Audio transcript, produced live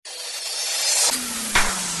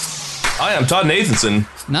Hi, I'm Todd Nathanson.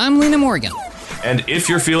 And I'm Lena Morgan. And if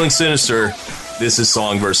you're feeling sinister, this is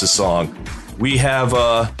Song versus Song. We have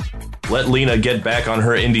let Lena get back on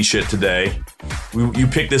her indie shit today. You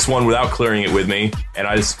picked this one without clearing it with me, and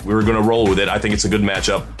we were going to roll with it. I think it's a good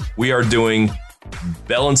matchup. We are doing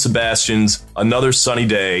Belle and Sebastian's Another Sunny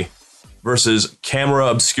Day versus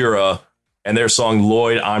Camera Obscura and their song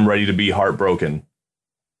Lloyd, I'm Ready to Be Heartbroken.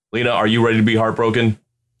 Lena, are you ready to be heartbroken?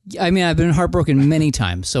 I mean, I've been heartbroken many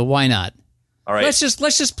times, so why not? All right. Let's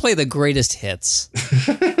just play the greatest hits.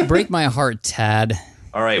 Break my heart, Tad.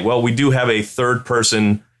 All right. Well, we do have a third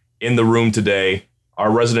person in the room today, our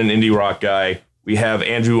resident indie rock guy. We have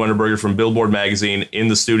Andrew Unterberger from Billboard Magazine in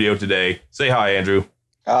the studio today. Say hi, Andrew.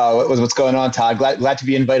 What's going on, Todd? Glad to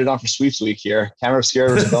be invited on for Sweeps Week here. Camera Obscura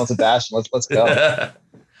versus Belle and Sebastian. Let's go.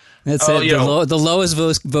 That's it. The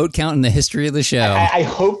lowest vote count in the history of the show. I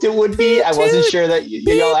hoped it would be. I wasn't sure that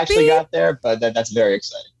y'all actually got there, but that's very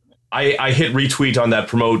exciting. I hit retweet on that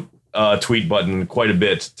promote tweet button quite a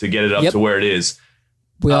bit to get it up to where it is.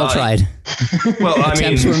 We all tried. Well,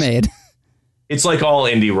 attempts were made. It's like all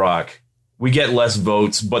indie rock. We get less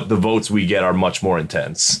votes, but the votes we get are much more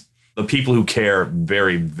intense. The people who care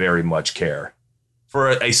very, very much care.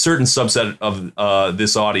 For a certain subset of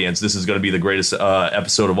this audience, this is going to be the greatest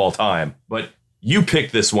episode of all time. But you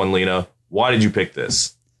picked this one, Lena. Why did you pick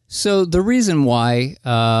this? So the reason why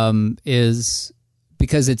is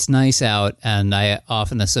because it's nice out, and I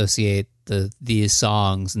often associate these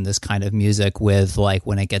songs and this kind of music with like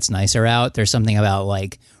when it gets nicer out. There's something about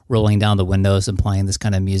like rolling down the windows and playing this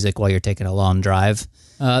kind of music while you're taking a long drive.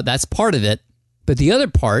 That's part of it. But the other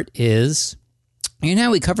part is, you know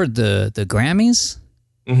how we covered the Grammys?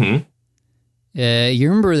 Mm-hmm. You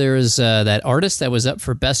remember there was that artist that was up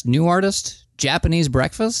for Best New Artist, Japanese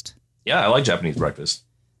Breakfast? Yeah, I like Japanese Breakfast.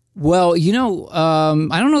 Well,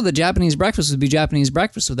 I don't know that Japanese Breakfast would be Japanese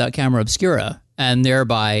Breakfast without Camera Obscura, and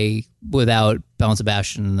thereby without Belle and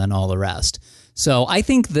Sebastian and then all the rest. So I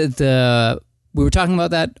think that we were talking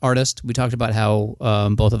about that artist. We talked about how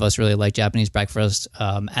both of us really like Japanese Breakfast.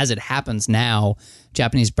 As it happens now,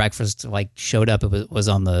 Japanese Breakfast like showed up. It was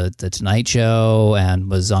on the Tonight Show and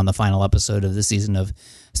was on the final episode of the season of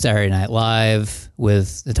Saturday Night Live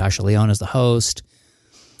with Natasha Lyonne as the host.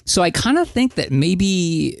 So I kind of think that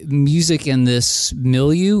maybe music in this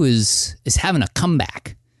milieu is having a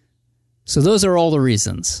comeback. So those are all the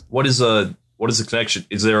reasons. What is the connection?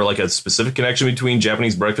 Is there like a specific connection between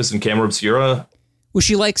Japanese Breakfast and Camera Obscura? Well,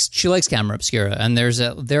 she likes Camera Obscura, and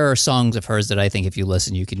there are songs of hers that I think if you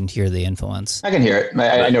listen, you can hear the influence. I can hear it.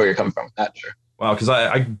 I know where you're coming from with that, sure. Wow, because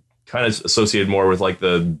I kind of associated more with like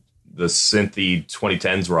the synthy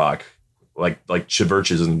 2010s rock, like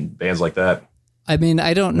Chiverches and bands like that. I mean,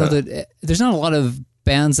 I don't know that there's not a lot of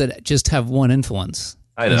bands that just have one influence.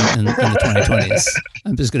 I know. In the 2020s.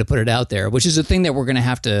 I'm just going to put it out there, which is a thing that we're going to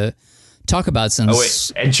have to talk about since... Oh,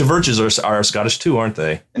 wait. And Chiverches are Scottish too, aren't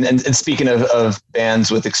they? And speaking of bands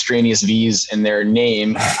with extraneous V's in their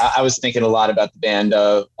name, I was thinking a lot about the band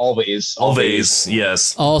Always. Always,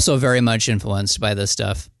 yes. Also very much influenced by this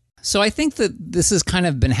stuff. So I think that this has kind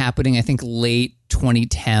of been happening, I think, late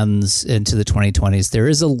 2010s into the 2020s. There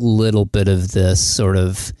is a little bit of this sort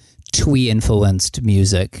of twee-influenced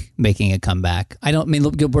music making a comeback.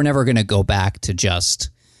 Look, we're never going to go back to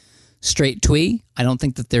just straight twee. I don't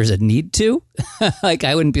think that there's a need to. Like,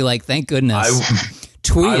 I wouldn't be like, thank goodness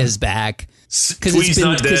twee is back. Twee's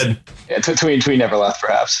not dead. Yeah, twee never left,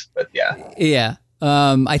 perhaps, but yeah. Yeah.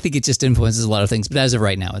 I think it just influences a lot of things, but as of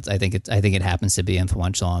right now, I think it happens to be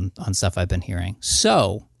influential on stuff I've been hearing.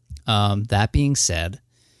 So, that being said,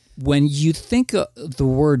 when you think of the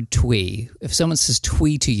word twee, if someone says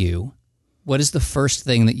twee to you, what is the first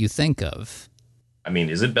thing that you think of? I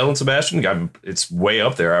mean, is it Belle and Sebastian? It's way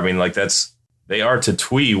up there. I mean, like they are to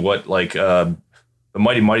twee what like the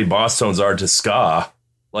Mighty Mighty Boss Tones are to ska.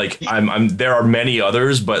 Like there are many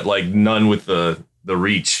others, but like none with the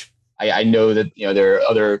reach. I know that there are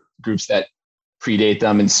other groups that predate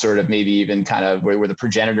them and sort of maybe even kind of were the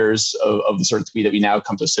progenitors of the sort of twee that we now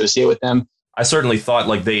come to associate with them. I certainly thought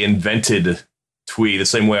like they invented twee the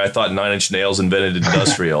same way I thought Nine Inch Nails invented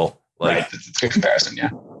industrial. Like, right, it's a good comparison, yeah.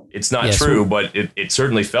 It's not true, but it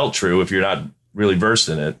certainly felt true if you're not really versed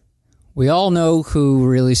in it. We all know who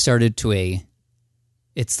really started twee.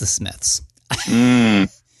 It's the Smiths.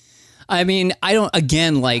 I mean,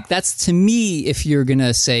 that's to me, if you're going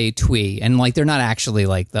to say twee, and like, they're not actually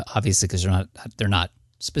like obviously, because they're not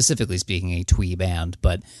specifically speaking a twee band,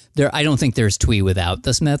 but I don't think there's twee without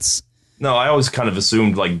the Smiths. No, I always kind of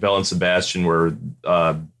assumed like Belle and Sebastian were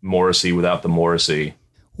Morrissey without the Morrissey.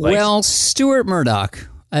 Like, well, Stuart Murdoch,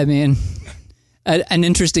 I mean, an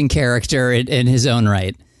interesting character in his own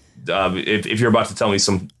right. if you're about to tell me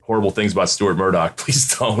some horrible things about Stuart Murdoch,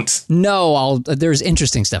 please don't. No, there's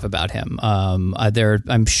interesting stuff about him.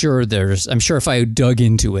 I'm sure if I dug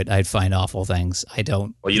into it, I'd find awful things. I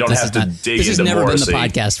don't. Well, you don't have to dig into Morrissey. This has never been the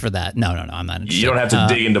podcast for that. No, I'm not interested. You don't have to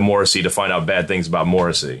dig into Morrissey to find out bad things about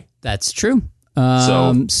Morrissey. That's true.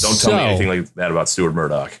 So don't tell me anything like that about Stuart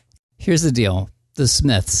Murdoch. Here's the deal: the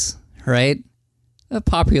Smiths, right? A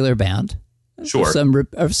popular band, sure,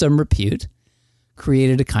 of some repute,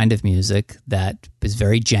 created a kind of music that is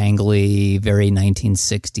very jangly, very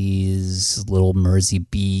 1960s, little Mersey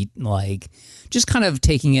beat, like just kind of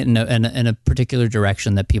taking it in a particular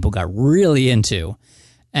direction that people got really into.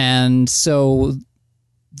 And so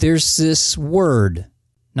there's this word,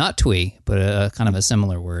 not twee, but a kind of a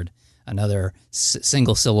similar word, another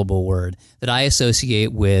single syllable word that I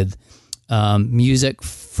associate with music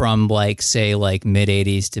from mid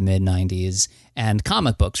 80s to mid 90s and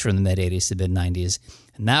comic books from the mid 80s to mid 90s.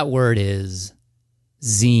 And that word is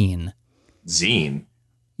zine. Zine?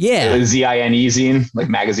 Yeah. Z-I-N-E, zine, like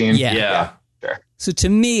magazine. Yeah. Sure. So to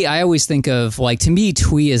me, I always think of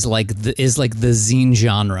twee is like the zine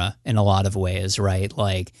genre in a lot of ways, right?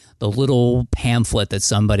 Like the little pamphlet that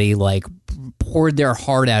somebody like poured their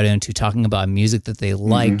heart out into, talking about music that they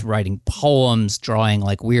liked, writing poems, drawing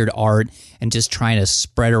like weird art, and just trying to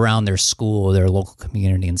spread around their school, their local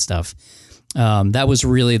community and stuff. That was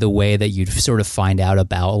really the way that you'd sort of find out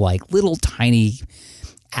about like little tiny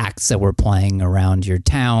acts that were playing around your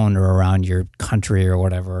town or around your country or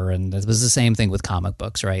whatever. And it was the same thing with comic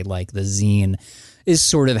books, right? Like the zine is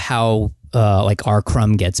sort of how like R.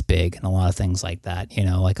 Crumb gets big and a lot of things like that. You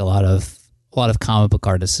know, like a lot of comic book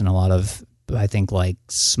artists and a lot of, I think, like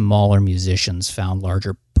smaller musicians found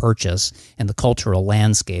larger purchase in the cultural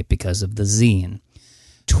landscape because of the zine.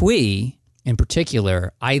 Twee, in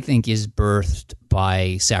particular, I think is birthed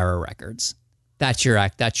by Sarah Records. That's your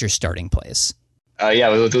starting place.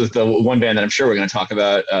 With the one band that I'm sure we're going to talk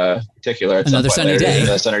about in particular. Another Sunny Day.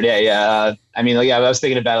 Another Sunny Day, yeah. I was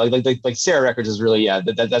thinking about it, like Sarah Records is really,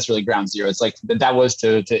 that's really ground zero. It's like that was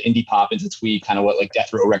to indie pop and to Twee kind of what like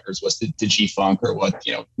Death Row Records was to G-Funk, or what,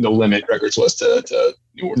 No Limit Records was to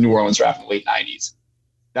New Orleans rap in the late 90s.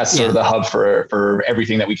 That's sort of the hub for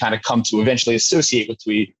everything that we kind of come to eventually associate with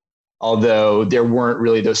Twee. Although there weren't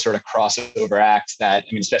really those sort of crossover acts that,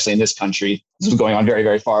 especially in this country, this was going on very,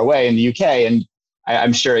 very far away in the UK. And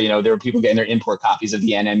I'm sure, there were people getting their import copies of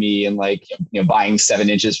the NME and like, buying 7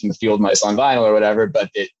 inches from the Field Mice on vinyl or whatever, but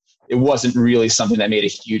it wasn't really something that made a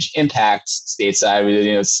huge impact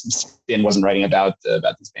stateside. Spin wasn't writing about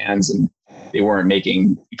these bands, and they weren't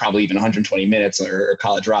making probably even 120 minutes or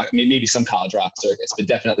college rock. Maybe some college rock circuits, but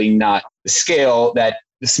definitely not the scale that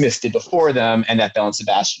the Smiths did before them and that Belle and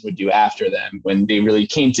Sebastian would do after them, when they really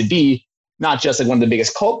came to be not just like one of the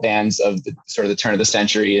biggest cult bands of the sort of the turn of the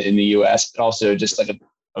century in the US, but also just like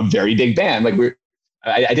a very big band. Like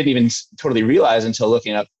I didn't even totally realize until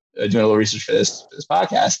looking up, doing a little research for this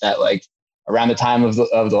podcast, that like around the time of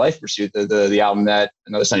the Life Pursuit, the album that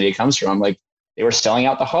Another Sunny Day comes from, like they were selling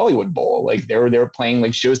out the Hollywood Bowl. Like they were playing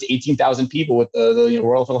like shows to 18,000 people with the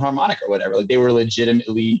Royal Philharmonic or whatever. Like they were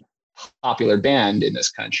legitimately popular band in this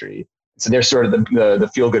country. So they're sort of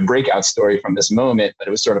the feel-good breakout story from this moment, but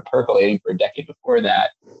it was sort of percolating for a decade before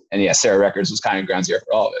that. And yeah, Sarah Records was kind of ground zero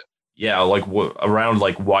for all of it. Yeah, like around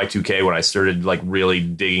like Y2K when I started like really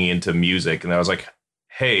digging into music, and I was like,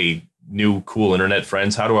 hey, new cool internet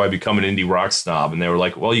friends, how do I become an indie rock snob? And they were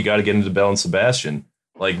like, well, you got to get into Belle and Sebastian.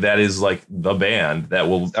 Like that is like the band that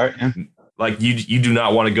will, like you do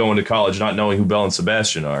not want to go into college not knowing who Belle and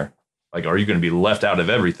Sebastian are. Like, are you going to be left out of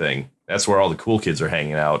everything? That's where all the cool kids are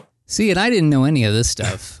hanging out. See, and I didn't know any of this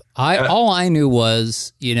stuff. All I knew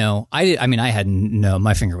was,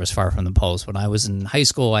 my finger was far from the pulse. When I was in high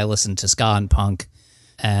school, I listened to ska and punk.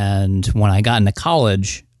 And when I got into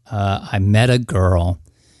college, I met a girl,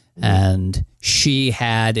 and she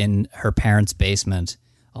had in her parents' basement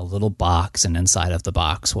a little box, and inside of the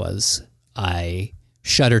box was, I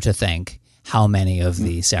shudder to think how many of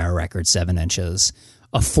the Sarah Records 7 inches,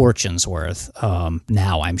 a fortune's worth.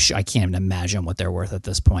 Now I'm sure I can't even imagine what they're worth at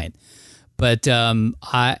this point. But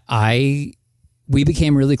we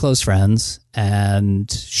became really close friends,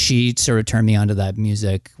 and she sort of turned me onto that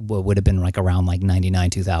music. What would have been like around like 99,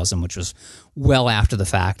 2000, which was well after the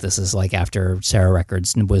fact. This is like after Sarah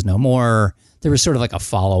Records was no more. There was sort of like a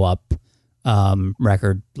follow-up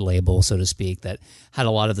record label, so to speak, that had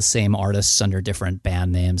a lot of the same artists under different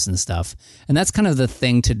band names and stuff. And that's kind of the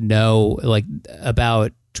thing to know, like,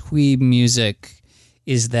 about Twee music,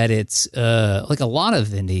 is that it's like a lot of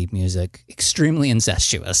indie music, extremely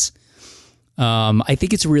incestuous. I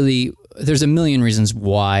think it's really there's a million reasons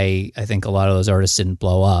why I think a lot of those artists didn't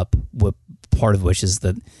blow up. Part of which is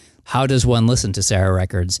that how does one listen to Sarah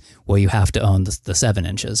records? Well, you have to own the 7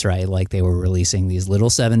 inches, right? Like they were releasing these little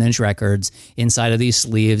 7-inch records inside of these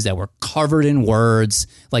sleeves that were covered in words.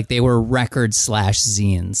 Like they were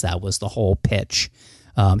record/zines. That was the whole pitch.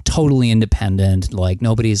 Totally independent. Like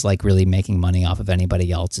nobody's like really making money off of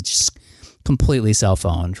anybody else. It's just completely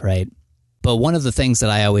self-owned, right? But one of the things that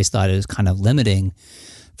I always thought is kind of limiting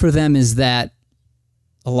for them is that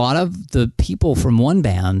a lot of the people from one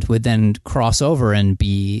band would then cross over and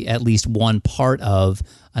be at least one part of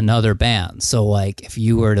another band. So like if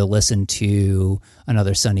you were to listen to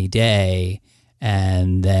Another Sunny Day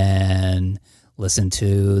and then listen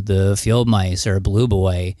to the Field Mice or Blue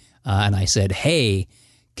Boy, and I said, hey,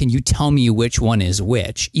 can you tell me which one is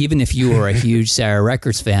which? Even if you were a huge Sarah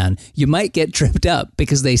Records fan, you might get tripped up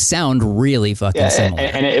because they sound really fucking similar.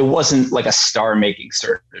 And it wasn't like a star-making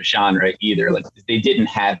sort of genre either. Like they didn't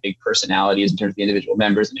have big personalities in terms of the individual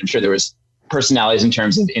members. And I'm sure there was personalities in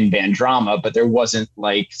terms of in-band drama, but there wasn't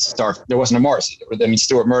there wasn't a Morrissey.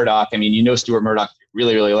 Stuart Murdoch. Stuart Murdoch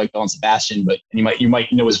really, really like Belle and Sebastian, but you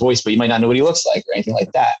might know his voice, but you might not know what he looks like or anything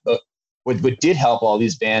like that. But what did help all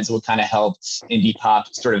these bands, what kind of helped indie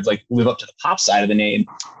pop sort of like live up to the pop side of the name,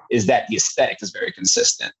 is that the aesthetic is very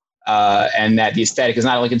consistent. And that the aesthetic is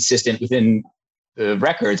not only consistent within the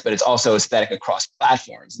records, but it's also aesthetic across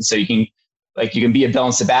platforms. And so you can be a Belle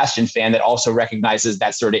and Sebastian fan that also recognizes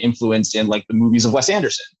that sort of influence in like the movies of Wes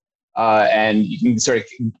Anderson. And you can sort of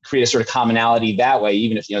create a sort of commonality that way,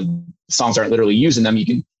 even if, songs aren't literally using them, you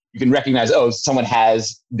can recognize, someone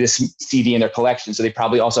has this CD in their collection. So they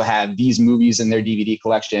probably also have these movies in their DVD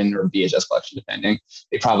collection or VHS collection, depending.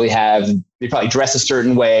 They probably dress a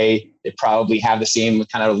certain way. They probably have the same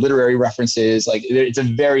kind of literary references. Like it's a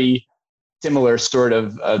very similar sort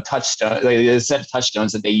of touchstone, like a set of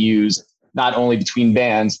touchstones that they use not only between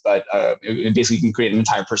bands, but it basically can create an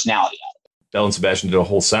entire personality out of it. Belle and Sebastian did a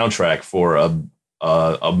whole soundtrack for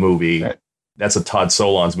a movie. Right. That's a Todd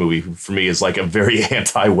Solondz movie, who for me is like a very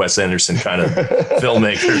anti-Wes Anderson kind of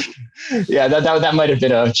filmmaker. Yeah, that might have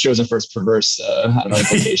been a chosen for its perverse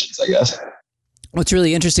implications, I guess. What's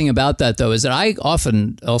really interesting about that, though, is that I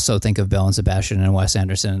often also think of Belle and Sebastian and Wes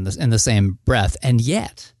Anderson in the same breath, and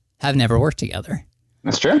yet have never worked together.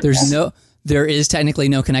 That's true. There is technically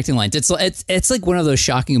no connecting lines. It's like one of those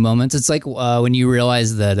shocking moments. It's like when you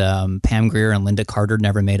realize that Pam Grier and Linda Carter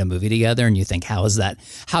never made a movie together, and you think, how is that?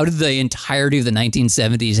 How did the entirety of the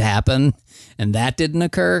 1970s happen, and that didn't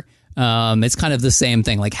occur? It's kind of the same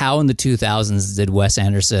thing. Like, how in the 2000s did Wes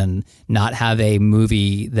Anderson not have a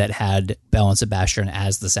movie that had Belle and Sebastian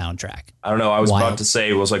as the soundtrack? I don't know. I was about to say,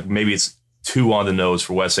 it was like, maybe it's too on the nose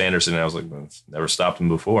for Wes Anderson. And I was like, well, it's never stopped him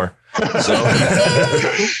before.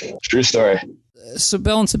 So true story. So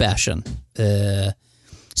Belle and Sebastian,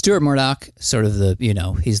 Stuart Murdoch, sort of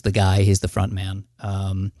he's the guy, he's the front man.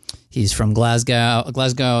 He's from Glasgow.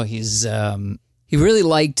 He really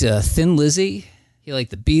liked Thin Lizzy. He liked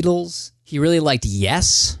the Beatles. He really liked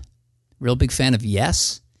Yes. Real big fan of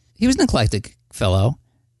Yes. He was an eclectic fellow.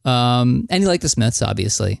 And he liked the Smiths,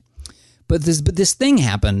 obviously. But this thing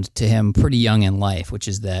happened to him pretty young in life, which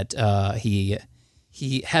is that he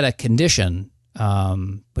had a condition,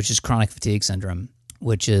 which is chronic fatigue syndrome,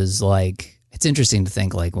 which is like, it's interesting to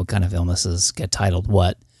think like what kind of illnesses get titled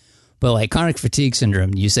what. But like chronic fatigue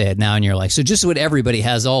syndrome, you say it now and you're like, so just what everybody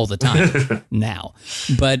has all the time now.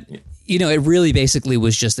 But, it really basically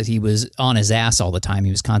was just that he was on his ass all the time.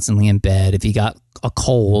 He was constantly in bed. If he got a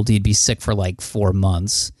cold, he'd be sick for like 4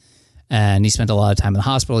 months. And he spent a lot of time in the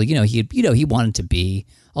hospital. He wanted to be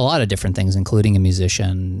a lot of different things, including a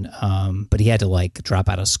musician. But he had to like drop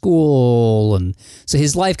out of school. And so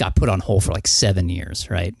his life got put on hold for like 7 years,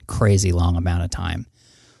 right? Crazy long amount of time.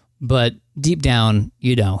 But deep down,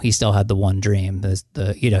 he still had the one dream.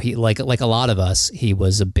 He like a lot of us, he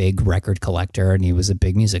was a big record collector and he was a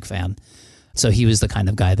big music fan. So he was the kind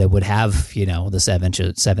of guy that would have, the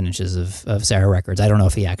 7 inches of Sarah records. I don't know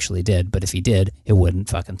if he actually did, but if he did, it wouldn't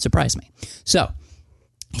fucking surprise me. So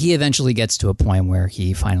he eventually gets to a point where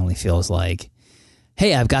he finally feels like,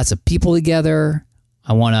 hey, I've got some people together.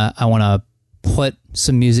 I want to put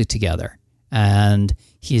some music together. And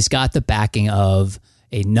he's got the backing of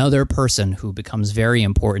another person who becomes very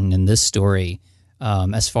important in this story,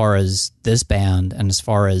 as far as this band and as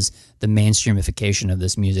far as the mainstreamification of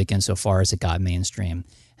this music insofar as it got mainstream.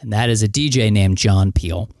 And that is a DJ named John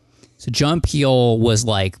Peel. So John Peel was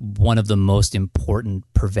like one of the most important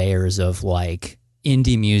purveyors of like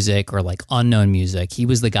indie music or like unknown music. He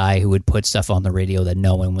was the guy who would put stuff on the radio that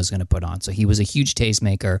no one was going to put on. So he was a huge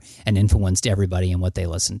tastemaker and influenced everybody in what they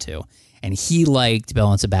listened to. And he liked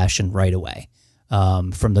Belle and Sebastian right away.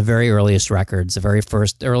 From the very earliest records, the very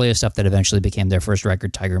earliest stuff that eventually became their first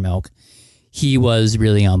record, Tiger Milk, he was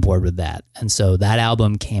really on board with that. And so that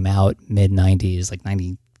album came out mid-90s, like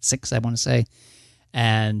 96, I want to say,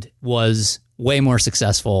 and was way more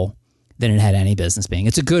successful than it had any business being.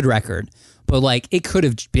 It's a good record, but like it could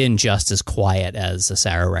have been just as quiet as a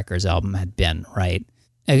Sarah Records album had been, right?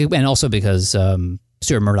 And also because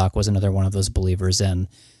Stuart Murdoch was another one of those believers in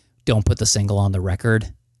don't put the single on the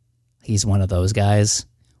record. He's one of those guys,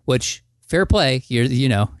 which fair play.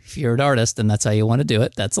 If you're an artist and that's how you want to do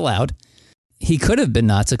it, that's allowed. He could have been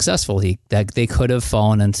not successful. They could have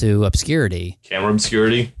fallen into obscurity. Camera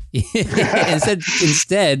obscurity.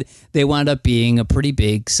 Instead, they wound up being a pretty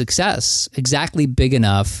big success, exactly big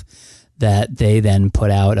enough that they then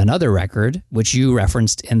put out another record, which you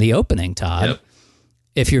referenced in the opening, Todd. Yep.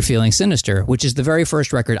 If You're Feeling Sinister, which is the very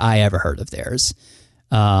first record I ever heard of theirs,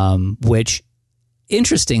 which,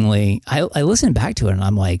 interestingly, I listened back to it and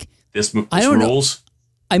I'm like, this rules.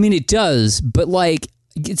 I mean, it does, but like,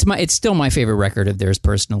 it's still my favorite record of theirs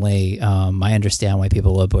personally. I understand why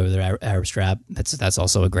people love Boy with Their Arab Strap. That's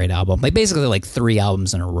also a great album. Like basically like 3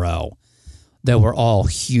 albums in a row that were all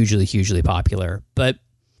hugely, hugely popular. But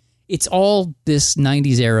it's all this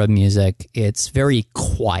 90s era music. It's very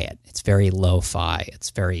quiet. It's very lo-fi. It's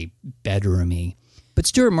very bedroomy. But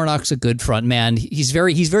Stuart Murdoch's a good front man. He's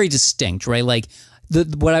very distinct, right? Like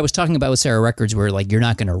what I was talking about with Sarah Records, where like you're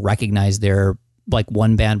not going to recognize their like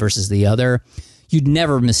one band versus the other. You'd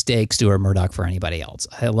never mistake Stuart Murdoch for anybody else.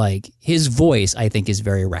 Like his voice, I think, is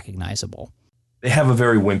very recognizable. They have a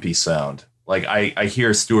very wimpy sound. Like I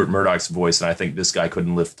hear Stuart Murdoch's voice, and I think this guy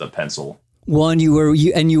couldn't lift a pencil. Well, and you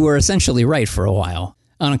were essentially right for a while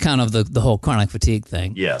on account of the whole chronic fatigue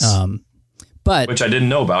thing. Yes, but which I didn't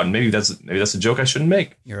know about, and maybe that's a joke I shouldn't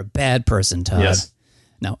make. You're a bad person, Todd. Yes.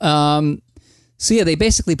 No. So yeah, they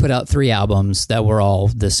basically put out 3 albums that were all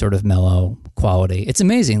this sort of mellow quality. It's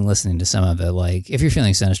amazing listening to some of it. Like If You're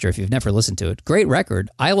Feeling Sinister, if you've never listened to it, great record.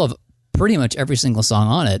 I love pretty much every single song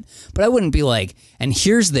on it, but I wouldn't be like, and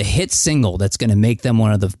here's the hit single that's going to make them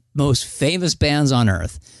one of the most famous bands on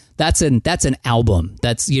earth. That's an album.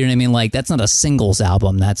 That's, you know what I mean? Like that's not a singles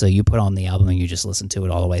album. That's you put on the album and you just listen to it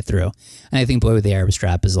all the way through. And I think Boy with the Arab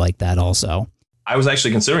Strap is like that also. I was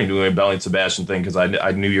actually considering doing a Belle and Sebastian thing because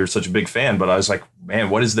I knew you were such a big fan, but I was like, man,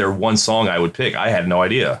 what is their one song I would pick? I had no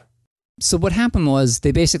idea. So what happened was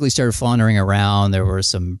they basically started floundering around. There were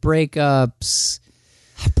some breakups,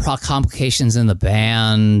 complications in the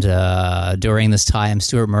band. During this time,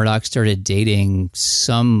 Stuart Murdoch started dating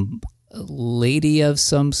some lady of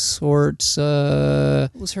some sort.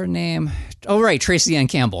 What was her name? Oh, right, Tracy Ann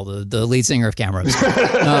Campbell, the lead singer of Camera Obscura.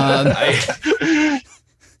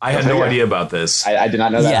 I had no idea about this. I did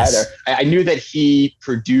not know that either. I knew that he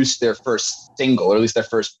produced their first single, or at least their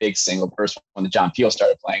first big single, the first one that John Peel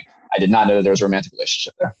started playing. I did not know that there was a romantic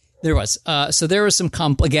relationship there. There was. So there was some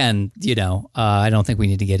again, I don't think we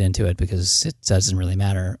need to get into it because it doesn't really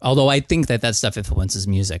matter. Although I think that stuff influences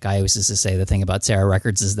music. I always used to say the thing about Sarah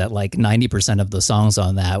Records is that like 90% of the songs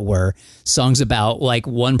on that were songs about like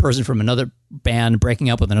one person from another band breaking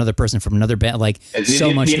up with another person from another band. Like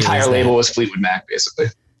so much. The entire label was Fleetwood Mac, basically.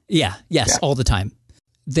 Yeah. Yes. Yeah. All the time.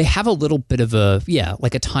 They have a little bit of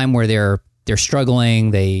like a time where they're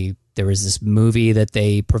struggling. There was this movie that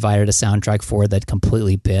they provided a soundtrack for that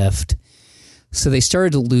completely biffed. So they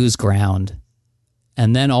started to lose ground.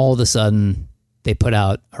 And then all of a sudden they put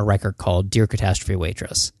out a record called Dear Catastrophe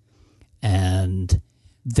Waitress. And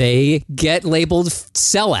they get labeled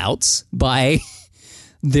sellouts by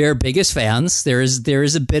their biggest fans. There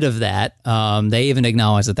is a bit of that. They even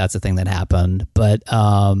acknowledge that that's a thing that happened. But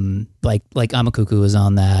like I'm a Cuckoo is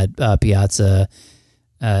on that. Piazza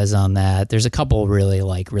is on that. There's a couple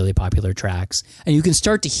really popular tracks, and you can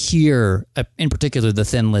start to hear, in particular, the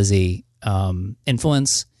Thin Lizzy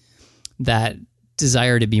influence, that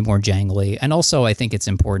desire to be more jangly. And also, I think it's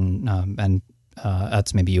important, and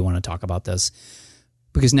that's maybe you want to talk about this,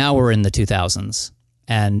 because now we're in the 2000s.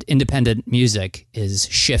 And independent music is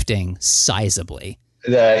shifting sizably.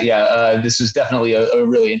 This was definitely a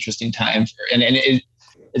really interesting time.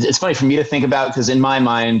 It's funny for me to think about because in my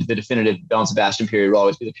mind, the definitive Belle and Sebastian period will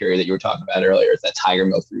always be the period that you were talking about earlier. It's that Tiger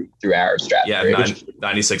Milk through Arab Strap. Yeah,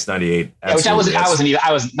 96, 98. Yeah, which I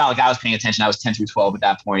was not like I was paying attention. I was 10 through 12 at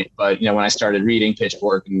that point. But when I started reading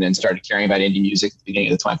Pitchfork and then started caring about indie music at the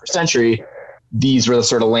beginning of the 21st century, these were the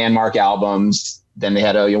sort of landmark albums. Then they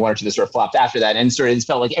had one or two that sort of flopped after that, and it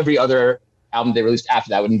felt like every other album they released after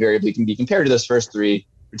that would invariably can be compared to those first three,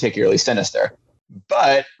 particularly Sinister.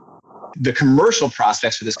 But the commercial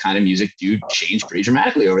prospects for this kind of music do change pretty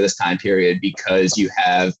dramatically over this time period, because you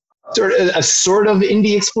have sort of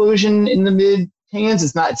indie explosion in the mid-hands.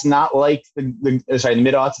 It's not like the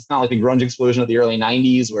mid-aughts. It's not like the grunge explosion of the early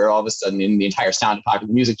 90s, where all of a sudden the entire sound of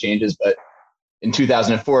popular music changes. But in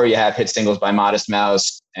 2004, you have hit singles by Modest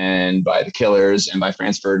Mouse and by The Killers and by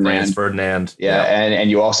Franz Ferdinand. Yeah. And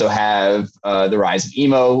you also have the rise of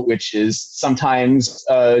emo, which is sometimes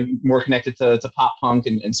more connected to pop punk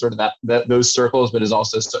and sort of those circles, but is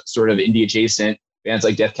also sort of indie adjacent. Bands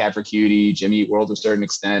like Death Cab for Cutie, Jimmy Eat World to a certain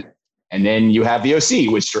extent. And then you have the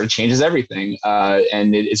OC, which sort of changes everything.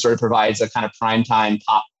 And it sort of provides a kind of primetime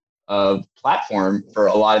pop platform for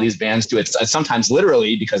a lot of these bands to it, sometimes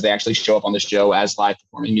literally because they actually show up on the show as live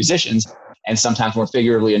performing musicians, and sometimes more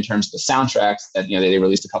figuratively in terms of the soundtracks that, they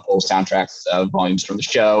released a couple of soundtracks volumes from the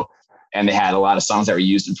show, and they had a lot of songs that were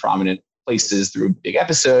used in prominent places through big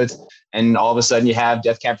episodes. And all of a sudden you have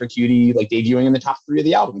Death Cab for Cutie like debuting in the top 3 of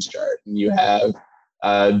the albums chart, and you have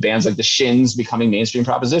bands like the Shins becoming mainstream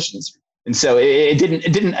propositions. And so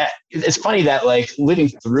it's funny that like living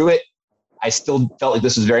through it, I still felt like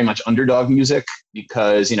this was very much underdog music,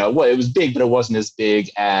 because, it was big, but it wasn't as big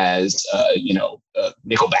as,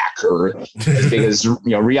 Nickelback, or as big as,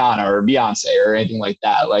 Rihanna or Beyonce or anything like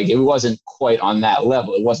that. Like, it wasn't quite on that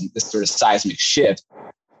level. It wasn't this sort of seismic shift,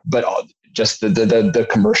 but just the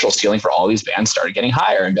commercial ceiling for all these bands started getting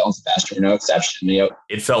higher, and Belle and Sebastian were no exception.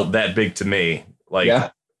 It felt that big to me.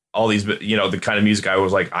 Like, all these, the kind of music I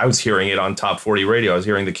was hearing it on top 40 radio. I was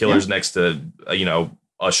hearing the Killers next to,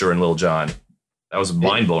 Usher and Lil Jon. That was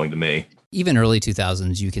mind blowing to me. Even early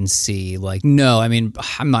 2000s, you can see I'm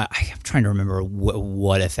trying to remember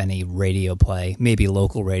what if any radio play, maybe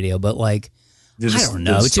local radio, but I don't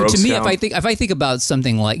know. To me, count? if I think about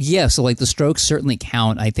something like, so like the Strokes certainly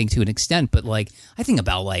count, I think, to an extent, but I think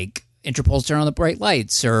about Interpol's Turn on the Bright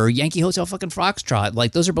Lights or Yankee Hotel fucking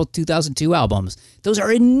Foxtrot. Those are both 2002 albums. Those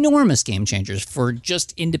are enormous game changers for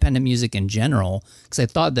just independent music in general, because I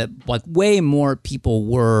thought that way more people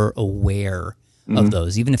were aware of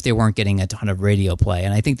those, even if they weren't getting a ton of radio play.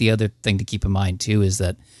 And I think the other thing to keep in mind too is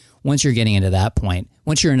that once you're getting into that point,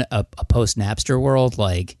 once you're in a post-Napster world,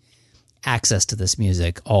 access to this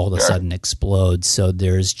music all of a sudden explodes. So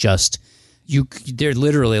there's just... they're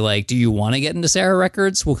literally do you want to get into Sarah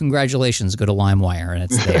Records? Well, congratulations, go to LimeWire and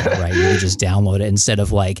it's there, right? You just download it instead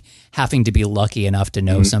of having to be lucky enough to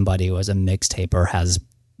know somebody who has a mixtape or has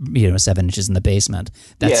 7 inches in the basement.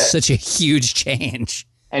 That's such a huge change.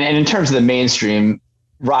 And in terms of the mainstream,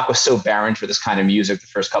 rock was so barren for this kind of music the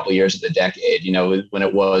first couple of years of the decade, when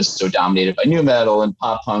it was so dominated by nu metal and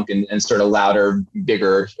pop punk and sort of louder,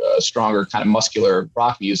 bigger, stronger, kind of muscular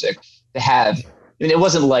rock music. It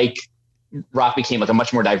wasn't like rock became a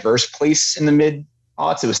much more diverse place in the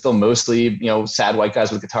mid-aughts. It was still mostly, sad white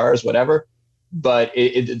guys with guitars, whatever. But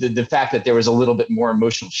the fact that there was a little bit more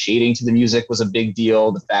emotional shading to the music was a big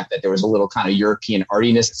deal. The fact that there was a little kind of European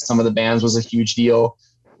artiness to some of the bands was a huge deal.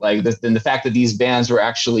 The fact that these bands were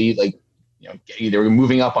actually they were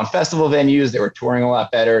moving up on festival venues, they were touring a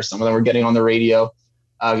lot better. Some of them were getting on the radio.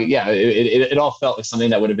 It all felt like something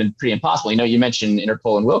that would have been pretty impossible. You mentioned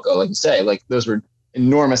Interpol and Wilco, like you say, those were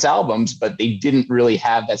enormous albums, but they didn't really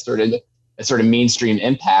have that sort of mainstream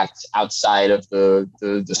impact outside of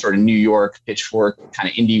the sort of New York Pitchfork kind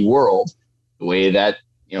of indie world, the way that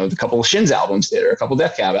the couple of Shins albums did, or a couple of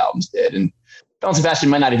Death Cab albums did. And Belle and Sebastian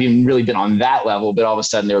might not have even really been on that level, but all of a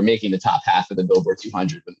sudden they were making the top half of the Billboard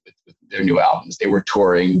 200 with their new albums. They were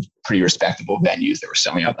touring pretty respectable venues. They were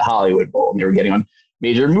selling out the Hollywood Bowl, and they were getting on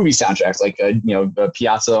major movie soundtracks like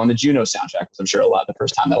Piazza on the Juno soundtrack, which I'm sure the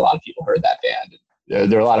first time that a lot of people heard that band.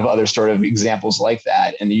 There are a lot of other sort of examples like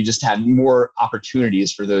that. And you just had more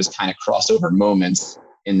opportunities for those kind of crossover moments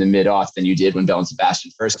in the mid-aughts than you did when Belle and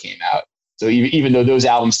Sebastian first came out. So even though those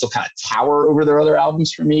albums still kind of tower over their other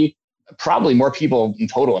albums for me, probably more people in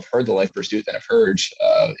total have heard The Life Pursuit than have heard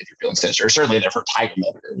If You're Feeling Sinister, or certainly they've heard Tiger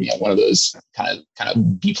Milk, or one of those kind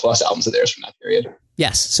of B+ albums of theirs from that period.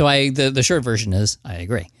 Yes. So the short version is I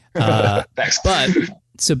agree. Thanks. But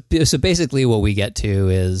so basically what we get to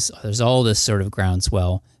is there's all this sort of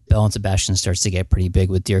groundswell. Belle and Sebastian starts to get pretty big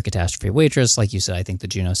with Dear Catastrophe Waitress. Like you said, I think the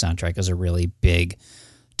Juno soundtrack is a really big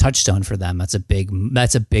touchstone for them. That's a big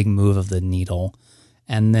move of the needle.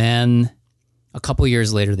 And then a couple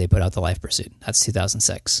years later, they put out The Life Pursuit. That's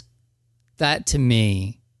 2006. That, to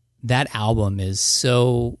me, that album is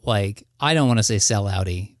so, I don't want to say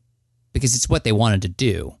sell-outy, because it's what they wanted to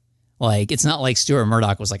do. It's not like Stuart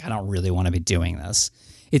Murdoch was I don't really want to be doing this.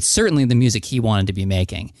 It's certainly the music he wanted to be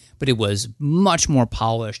making, but it was much more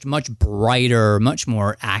polished, much brighter, much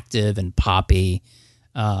more active and poppy.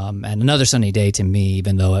 And Another Sunny Day to me,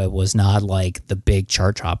 even though it was not like the big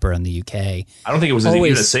chart topper in the UK. I don't think it was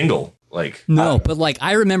even a single. Like but like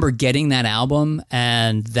I remember getting that album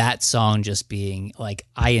and that song just being like,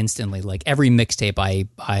 I instantly, like every mixtape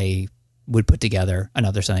I would put together,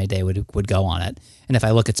 Another Sunny Day would go on it. And if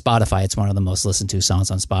I look at Spotify, it's one of the most listened to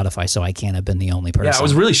songs on Spotify, so I can't have been the only person. Yeah, I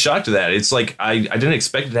was really shocked at that. It's like I didn't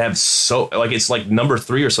expect it to have it's like number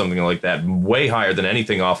 3 or something like that, way higher than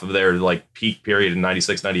anything off of their like peak period in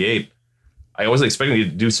 96, 98. I wasn't expecting it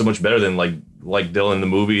to do so much better than like Dylan the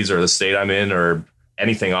Movies or The State I'm In or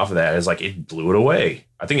anything off of that. It's like it blew it away.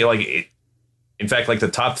 I think in fact, like the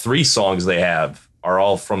top 3 songs they have are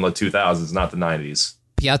all from the 2000s, not the 90s.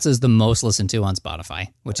 Piazza is the most listened to on Spotify,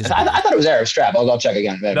 which is I thought it was Arab Strap. I'll check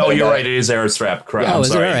again. No, you're right. It is Arab Strap. Correct. Oh, I'm is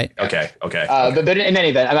sorry. it all right? Okay. But in any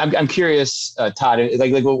event, I'm curious, Todd.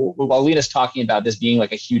 Like while Lena's talking about this being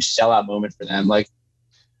like a huge sellout moment for them, like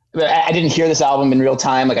I didn't hear this album in real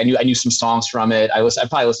time. Like I knew some songs from it. I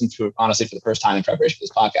probably listened to it honestly for the first time in preparation for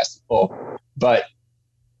this podcast in full. But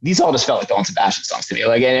these all just felt like Belle and Sebastian songs to me.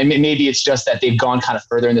 Like, and maybe it's just that they've gone kind of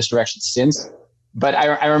further in this direction since. But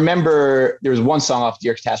I remember there was one song off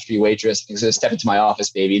Dear Catastrophe Waitress, it was Step Into My Office,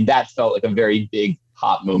 Baby. That felt like a very big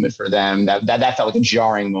pop moment for them. That felt like a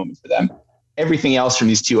jarring moment for them. Everything else from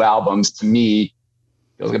these 2 albums, to me,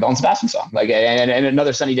 feels like a Belle and Sebastian song. Like, and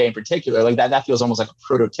Another Sunny Day in particular, like that feels almost like a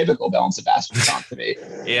prototypical Belle and Sebastian song to me.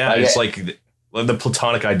 Yeah, it's like the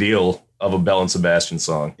platonic ideal of a Belle and Sebastian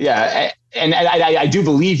song. Yeah, and I do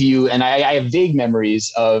believe you, and I have vague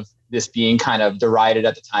memories of this being kind of derided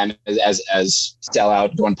at the time as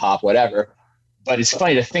sellout, going pop, whatever. But it's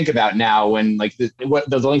funny to think about now when like the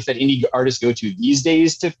length that indie artists go to these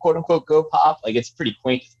days to quote unquote go pop. Like it's pretty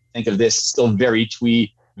quaint to think of this still very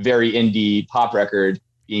twee, very indie pop record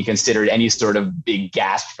being considered any sort of big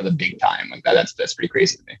gasp for the big time. Like that's pretty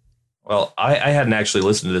crazy to me. Well, I hadn't actually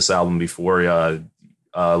listened to this album before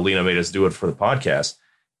Lena made us do it for the podcast,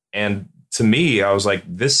 and to me, I was like,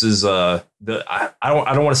 this is I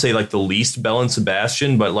don't want to say like the least Belle and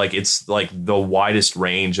Sebastian, but like it's like the widest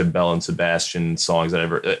range of Belle and Sebastian songs that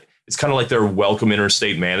ever. It's kind of like they're Welcome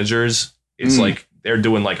Interstate Managers. It's like they're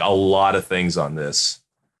doing like a lot of things on this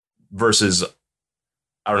versus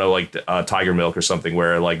I don't know, like Tiger Milk or something,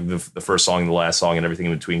 where like the first song and the last song and everything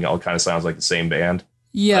in between all kind of sounds like the same band.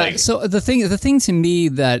 Yeah. Like, so the thing to me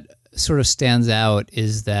that sort of stands out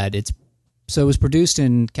is that it was produced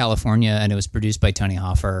in California and it was produced by Tony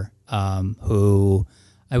Hoffer, who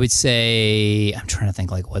I would say, I'm trying to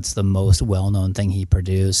think like what's the most well-known thing he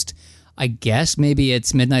produced. I guess maybe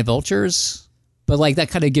it's Midnight Vultures, but like that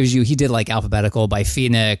kind of gives you, he did like Alphabetical by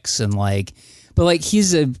Phoenix and like, but like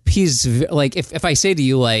he's like, if I say to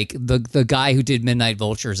you, like the guy who did Midnight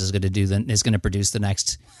Vultures is going to produce the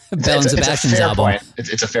next Belle and Sebastian's album.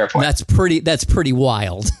 It's a fair point. That's pretty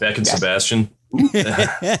wild. Beck and Sebastian.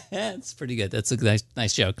 It's pretty good. That's a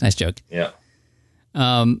nice joke. Nice joke. Yeah.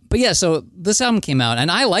 But yeah, so this album came out and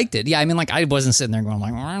I liked it. Yeah, I mean, like I wasn't sitting there going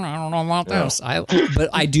like, I don't know about this. But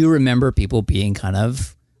I do remember people being kind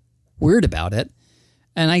of weird about it.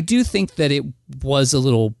 And I do think that it was a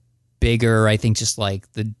little bigger. I think just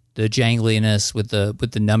like the jangliness with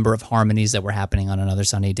the number of harmonies that were happening on Another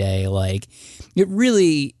Sunny Day. Like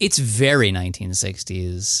it's very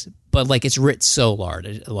 1960s, but like it's writ so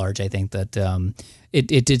large. I think that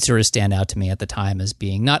it did sort of stand out to me at the time as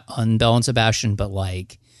being not un-Belle and Sebastian, but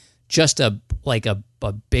like just a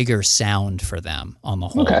bigger sound for them on the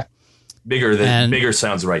whole. Okay. Bigger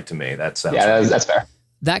sounds right to me. That sounds right. Right. That's fair.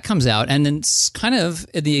 That comes out, and then kind of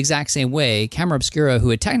in the exact same way, Camera Obscura, who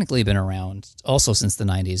had technically been around also since the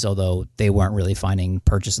 90s, although they weren't really finding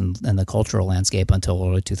purchase in the cultural landscape until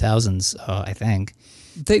early 2000s, I think.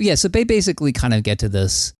 So they basically kind of get to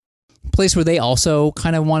this place where they also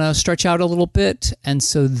kind of want to stretch out a little bit, and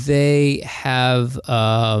so they have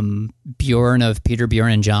Bjorn of Peter,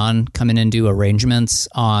 Bjorn, and John come in and do arrangements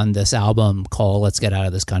on this album called Let's Get Out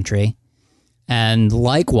of This Country. And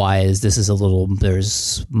likewise,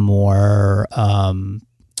 there's more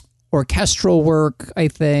orchestral work, I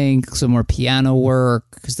think, some more piano work,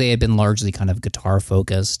 because they had been largely kind of guitar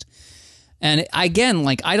focused. And again,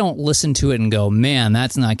 like I don't listen to it and go, man,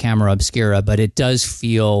 that's not Camera Obscura, but it does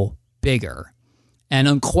feel bigger. And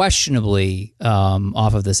unquestionably,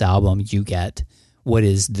 off of this album, you get what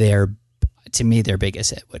is to me, their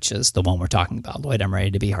biggest hit, which is the one we're talking about, Lloyd, I'm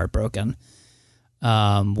Ready to Be Heartbroken.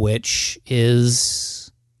 Which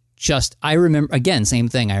is just, I remember, again, same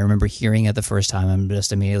thing. I remember hearing it the first time and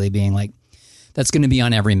just immediately being like, that's going to be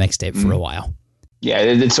on every mixtape for a while. Yeah,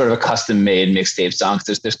 it's sort of a custom made mixtape song.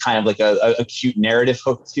 There's kind of like a cute narrative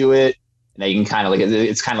hook to it. And you can kind of like,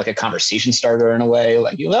 it's kind of like a conversation starter in a way.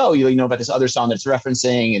 Like, you know about this other song that it's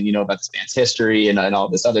referencing, and you know about this band's history and all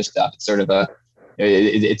this other stuff. It's sort of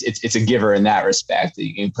it's a giver in that respect.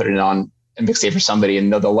 You can put it on a mixtape for somebody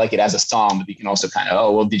and they'll like it as a song, but you can also kind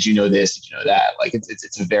of, did you know this? Did you know that? Like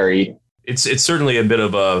it's a very, it's certainly a bit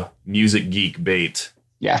of a music geek bait.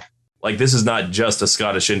 Yeah. Like, this is not just a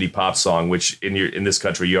Scottish indie pop song, which in this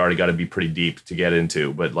country you already got to be pretty deep to get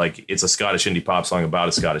into. But like, it's a Scottish indie pop song about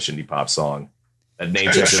a Scottish indie pop song. That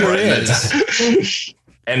name sure is.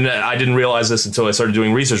 And I didn't realize this until I started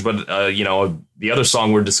doing research. But the other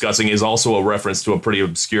song we're discussing is also a reference to a pretty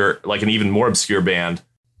obscure, like an even more obscure band.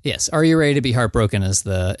 Yes, "Are You Ready to Be Heartbroken" is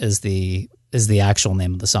the actual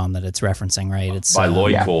name of the song that it's referencing, right? It's by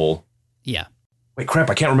Lloyd Cole. Yeah. Wait, crap!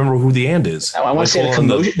 I can't remember who the and is. I want to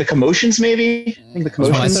say the Commotions, maybe. I think the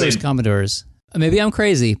Commotions. I thought it was Commodores. Maybe I'm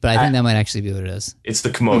crazy, but I think that might actually be what it is. It's the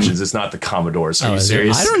Commotions. It's not the Commodores. Are you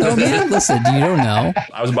serious? I don't know, man. Listen, you don't know.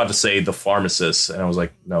 I was about to say the Pharmacists, and I was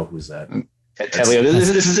like, no, who's that?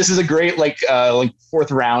 This is a great like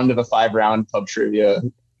fourth round of a 5-round pub trivia.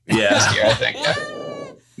 Yeah, year, I think. Yeah.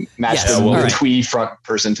 Match the twee front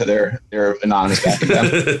person to their anonymous backing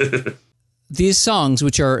them. These songs,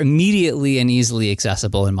 which are immediately and easily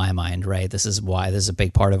accessible in my mind, right? This is a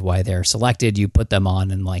big part of why they're selected. You put them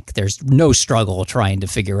on and like, there's no struggle trying to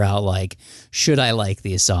figure out like, should I like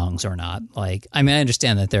these songs or not? Like, I mean, I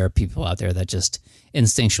understand that there are people out there that just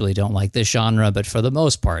instinctually don't like this genre, but for the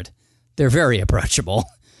most part, they're very approachable.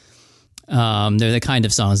 They're the kind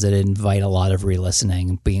of songs that invite a lot of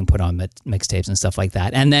re-listening, being put on mixtapes and stuff like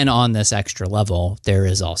that. And then on this extra level, there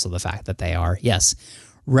is also the fact that they are, yes,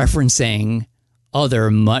 referencing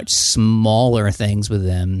other much smaller things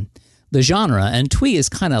within the genre. And twee is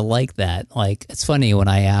kind of like that. Like, it's funny when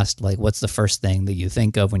I asked, like, what's the first thing that you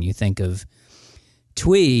think of when you think of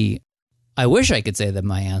twee? I wish I could say that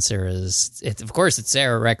my answer is, of course, it's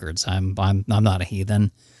Sarah Records. I'm not a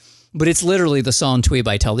heathen, but it's literally the song "Twee"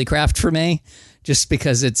 by Tellycraft for me. Just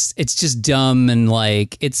because it's just dumb and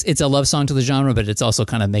like it's a love song to the genre, but it's also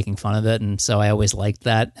kind of making fun of it, and so I always liked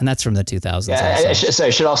that. And that's from the 2000s. Yeah, I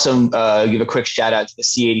should also give a quick shout out to the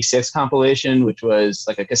C86 compilation, which was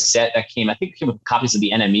like a cassette that came with copies of the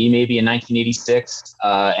NME maybe in 1986,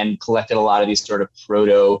 and collected a lot of these sort of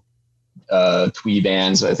proto twee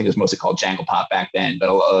bands. I think it was mostly called Jangle Pop back then, but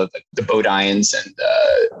a lot of the Bodines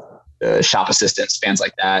and Shop Assistants, bands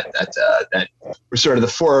like that were sort of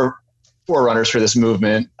the forerunners for this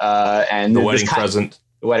movement, and the Wedding Present.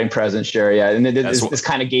 The Wedding Present, sure, yeah. And this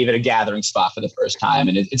kind of gave it a gathering spot for the first time,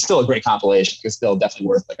 and it's still a great compilation. It's still definitely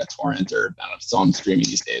worth like a torrent or I don't know if it's on streaming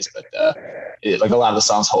these days, but like a lot of the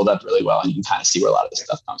songs hold up really well, and you can kind of see where a lot of this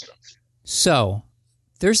stuff comes from. So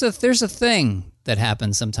there's a thing that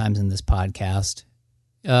happens sometimes in this podcast.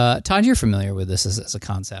 Todd, you're familiar with this as a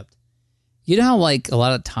concept. You know how like a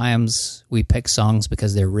lot of times we pick songs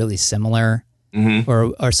because they're really similar. Mm-hmm.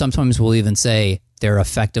 Or sometimes we'll even say they're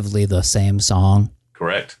effectively the same song.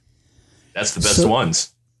 Correct. That's the best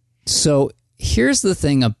ones. So here's the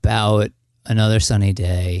thing about Another Sunny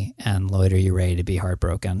Day and Lloyd, Are You Ready to Be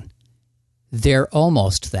Heartbroken? They're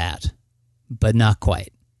almost that, but not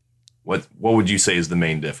quite. What would you say is the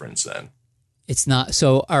main difference then? It's not.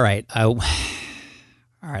 So, all right. I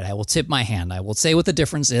will tip my hand. I will say what the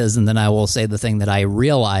difference is, and then I will say the thing that I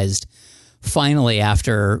realized finally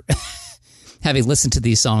after... having listened to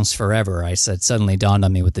these songs forever, I said, suddenly dawned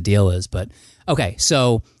on me what the deal is. But okay,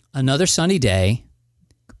 so Another Sunny Day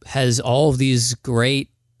has all of these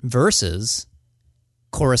great verses.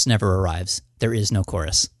 Chorus never arrives. There is no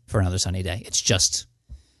chorus for Another Sunny Day. It's just,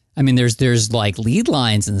 I mean, there's like lead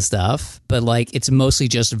lines and stuff, but like it's mostly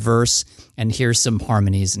just verse and here's some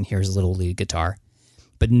harmonies and here's a little lead guitar,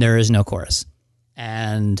 but there is no chorus.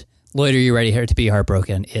 And Lloyd, Are You Ready to Be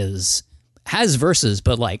Heartbroken has verses,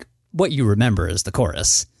 but like, what you remember is the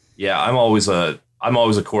chorus. Yeah, I'm always a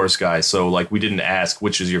chorus guy. So like we didn't ask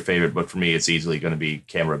which is your favorite, but for me it's easily going to be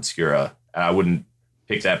Camera Obscura. And I wouldn't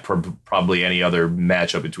pick that probably any other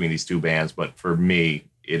matchup between these two bands, but for me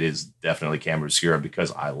it is definitely Camera Obscura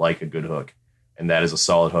because I like a good hook, and that is a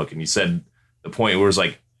solid hook. And you said the point where it's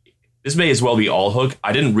like this may as well be all hook.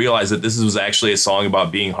 I didn't realize that this was actually a song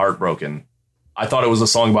about being heartbroken. I thought it was a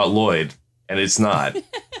song about Lloyd. And it's not.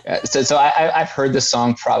 Yeah, so I've heard this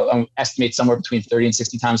song probably, I estimate somewhere between 30 and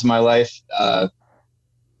 60 times in my life. I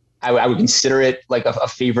would consider it like a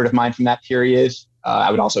favorite of mine from that period.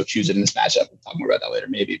 I would also choose it in this matchup. We'll talk more about that later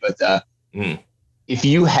maybe. But if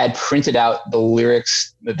you had printed out the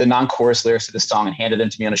lyrics, the non-chorus lyrics of the song and handed them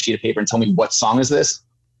to me on a sheet of paper and tell me what song is this,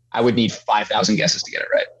 I would need 5,000 guesses to get it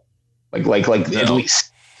right. like at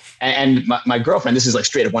least. And my girlfriend, this is like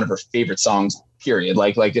straight up one of her favorite songs, period.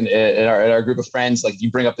 Like in our group of friends, like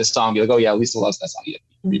you bring up this song, you're like, oh yeah, Lisa loves that song.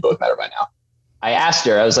 We both met her by now. I asked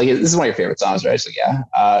her, I was like, this is one of your favorite songs, right? She's like,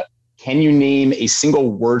 yeah. Can you name a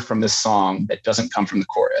single word from this song that doesn't come from the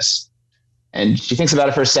chorus? And she thinks about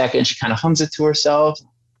it for a second. She kind of hums it to herself.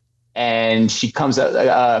 And she comes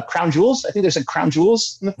out, Crown Jewels. I think there's a Crown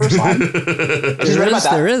Jewels in the first line.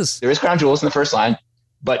 There is. There is Crown Jewels in the first line.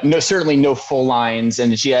 But no, certainly no full lines.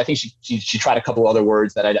 And I think she tried a couple other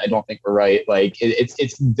words that I don't think were right. Like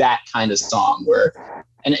it's that kind of song where,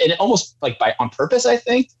 and almost like on purpose, I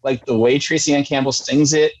think, like the way Tracy Ann Campbell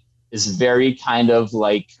sings it is very kind of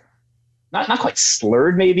like, not quite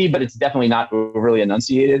slurred maybe, but it's definitely not overly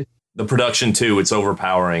enunciated. The production too, it's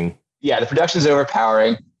overpowering. Yeah, the production is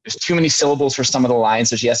overpowering. There's too many syllables for some of the lines,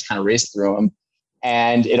 so she has to kind of race through them.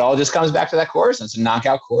 And it all just comes back to that chorus. And it's a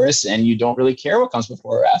knockout chorus, and you don't really care what comes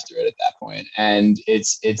before or after it at that point. And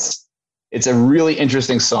it's a really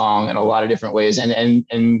interesting song in a lot of different ways. And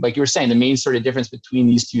like you were saying, the main sort of difference between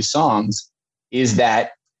these two songs is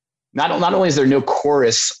that not only is there no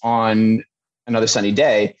chorus on Another Sunny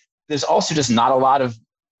Day, there's also just not a lot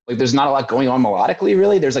going on melodically,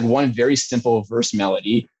 really. There's like one very simple verse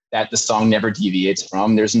melody that the song never deviates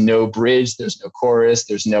from. There's no bridge, there's no chorus,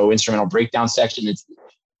 there's no instrumental breakdown section.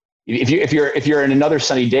 If you're an Another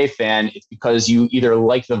Sunny Day fan, it's because you either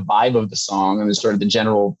like the vibe of the song and the sort of the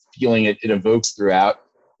general feeling it evokes throughout,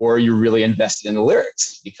 or you're really invested in the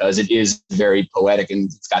lyrics because it is very poetic and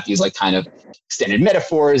it's got these like kind of extended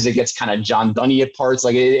metaphors. It gets kind of John Donne at parts.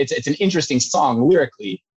 Like it's an interesting song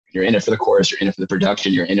lyrically. You're in it for the chorus, you're in it for the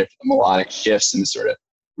production, you're in it for the melodic shifts and the sort of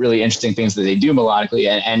really interesting things that they do melodically.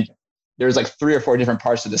 And there's like 3 or 4 different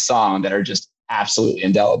parts of the song that are just absolutely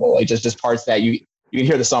indelible. Like just parts that you can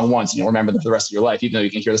hear the song once and you'll remember them for the rest of your life, even though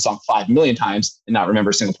you can hear the song 5 million times and not remember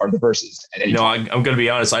a single part of the verses. I'm going to be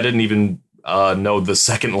honest. I didn't even know the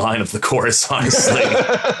second line of the chorus, honestly.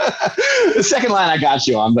 The second line I got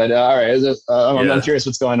you on, but all right. I'm curious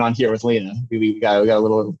what's going on here with Lena. We got a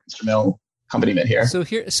little instrumental accompaniment here. So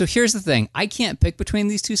here's the thing. I can't pick between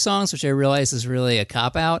these two songs, which I realize is really a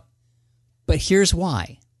cop-out. But here's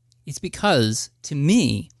why. It's because, to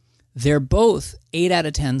me, they're both 8 out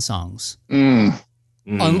of 10 songs.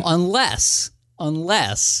 Unless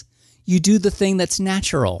you do the thing that's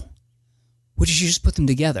natural, which is you just put them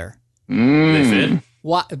together. They fit.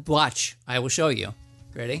 Watch. I will show you.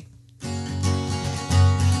 Ready?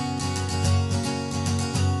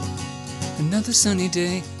 Another sunny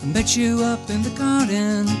day, I met you up in the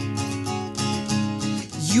garden.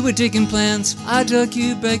 You were digging plants, I dug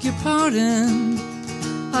you, beg your pardon.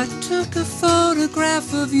 I took a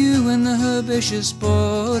photograph of you in the herbaceous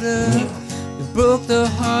border. It broke the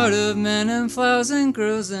heart of men and flowers and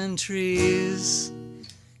girls and trees.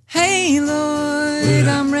 Hey Lloyd,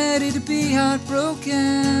 I'm ready to be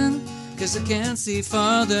heartbroken, 'cause I can't see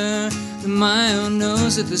farther than my own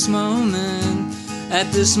nose at this moment.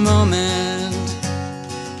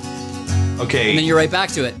 Okay. And then you're right back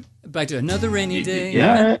to it. Back to another rainy day.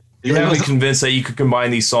 Yeah. You have me convinced that you could combine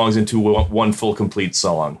these songs into one full complete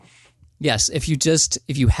song. Yes, if you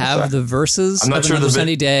have the verses of Another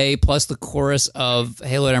Sunny Day plus the chorus of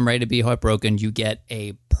Hey Lloyd, I'm Ready to Be Heartbroken, you get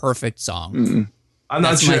a perfect song. Mm-hmm. I'm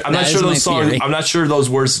not sure those songs. I'm not sure those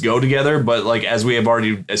words go together, but like as we have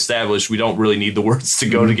already established, we don't really need the words to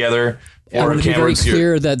go together. I want to be very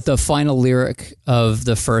clear that the final lyric of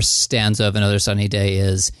the first stanza of Another Sunny Day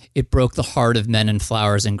is, it broke the heart of men and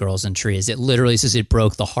flowers and girls and trees. It literally says it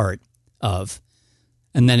broke the heart of.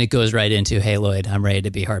 And then it goes right into, Hey Lloyd, I'm ready to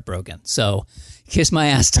be heartbroken. So kiss my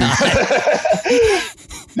ass time.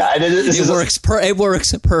 It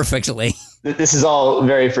works perfectly. This is all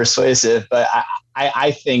very persuasive, but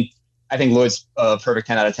I think Lloyd's perfect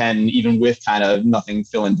 10 out of 10, even with kind of nothing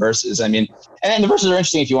fill-in verses. I mean, and the verses are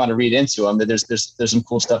interesting if you want to read into them. There's some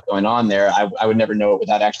cool stuff going on there. I would never know it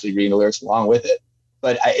without actually reading the lyrics along with it.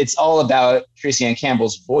 But it's all about Tracy Ann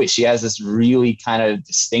Campbell's voice. She has this really kind of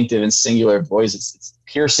distinctive and singular voice. It's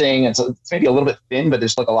piercing, and so it's maybe a little bit thin, but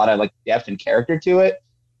there's like a lot of like depth and character to it.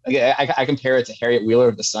 Like I compare it to Harriet Wheeler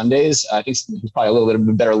of the Sundays. I think he's probably a little bit of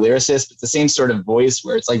a better lyricist, but it's the same sort of voice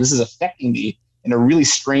where it's like, this is affecting me in a really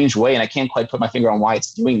strange way, and I can't quite put my finger on why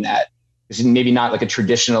it's doing that. It's maybe not like a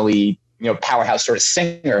traditionally, powerhouse sort of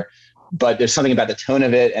singer, but there's something about the tone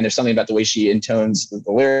of it, and there's something about the way she intones the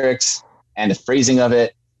lyrics and the phrasing of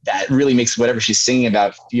it that really makes whatever she's singing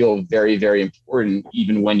about feel very, very important,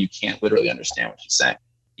 even when you can't literally understand what she's saying.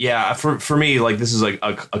 Yeah, for me, like this is like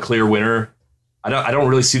a clear winner. I don't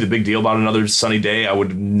really see the big deal about Another Sunny Day. I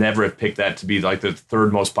would never have picked that to be like the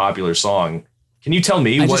third most popular song. Can you tell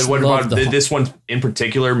me I what just about love this one in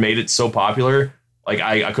particular made it so popular? Like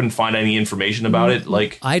I couldn't find any information about it.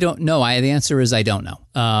 Like I don't know. The answer is I don't know.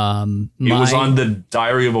 it was on the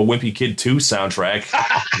Diary of a Wimpy Kid 2 soundtrack.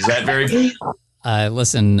 Is that very?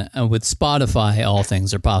 Listen, with Spotify, all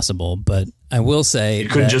things are possible. But I will say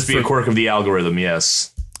It couldn't just be a quirk of the algorithm.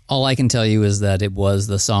 Yes. All I can tell you is that it was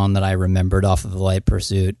the song that I remembered off of The Light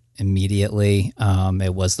Pursuit immediately.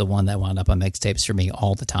 It was the one that wound up on mixtapes for me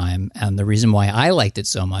all the time. And the reason why I liked it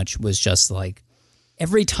so much was just like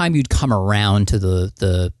every time you'd come around to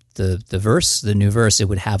the verse, the new verse, it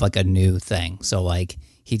would have like a new thing. So like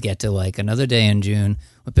he'd get to like another day in June,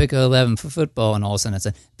 we'll pick 11 for football, and all of a sudden it's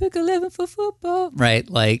a pick 11 for football, right?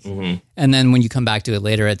 Like, and then when you come back to it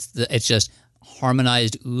later, it's just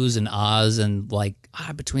harmonized oohs and ahs, and like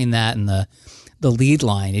between that and the lead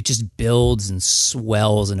line, it just builds and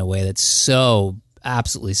swells in a way that's so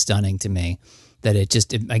absolutely stunning to me that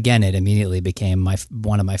it immediately became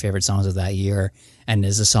one of my favorite songs of that year, and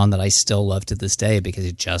is a song that I still love to this day because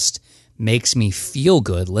it just makes me feel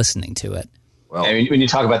good listening to it. Well, I mean, when you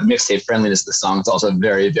talk about the mixtape friendliness of the song, it's also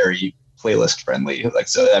very, very playlist friendly. Like,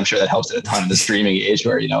 so I'm sure that helps it a ton in the streaming age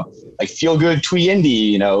where, like feel good twee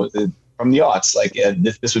indie, from the aughts, like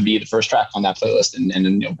this would be the first track on that playlist,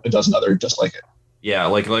 and a dozen other just like it. Yeah,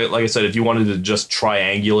 like I said, if you wanted to just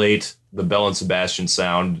triangulate the Belle and Sebastian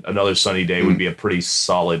sound, Another Sunny Day would be a pretty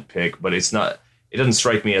solid pick, but it's not. It doesn't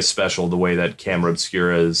strike me as special the way that Camera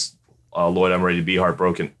Obscura's Lloyd, I'm Ready to Be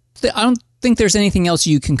Heartbroken. I don't think there's anything else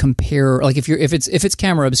you can compare. Like if it's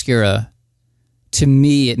Camera Obscura, to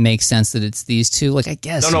me it makes sense that it's these two. Like I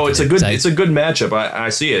guess no, it's a good matchup. I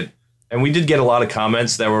see it, and we did get a lot of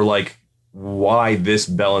comments that were like, "Why this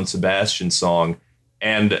Belle and Sebastian song?"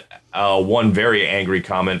 And one very angry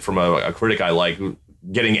comment from a critic I like,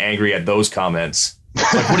 getting angry at those comments.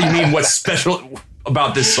 Like, what do you mean? What's special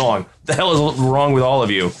about this song? The hell is wrong with all of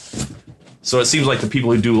you? So it seems like the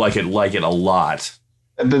people who do like it a lot.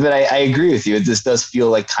 But I agree with you. This does feel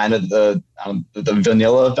like kind of the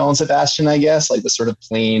vanilla of Belle and Sebastian, I guess, like the sort of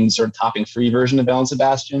plain, sort of topping free version of Belle and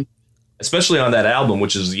Sebastian. Especially on that album,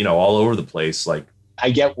 which is, all over the place. Like, I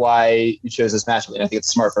get why you chose this matchup, and I think it's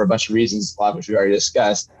smart for a bunch of reasons, a lot of which we already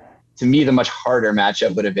discussed. To me, the much harder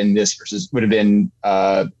matchup would have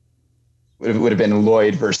been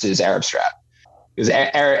Lloyd versus Arab Strap. Because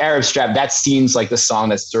Arab Strap, that seems like the song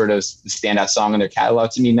that's sort of the standout song in their catalog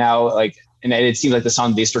to me now. Like, and it seems like the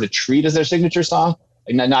song they sort of treat as their signature song.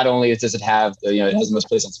 Like, not only does it have, it has the most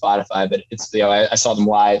plays on Spotify, but it's, I saw them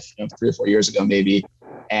live 3 or 4 years ago, maybe.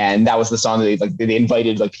 And that was the song that they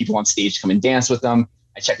invited like people on stage to come and dance with them.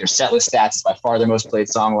 I checked their set list stats. It's by far their most played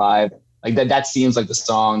song live. Like that seems like the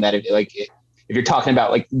song that if you're talking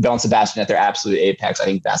about like Belle and Sebastian at their absolute apex, I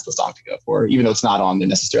think that's the song to go for, even though it's not on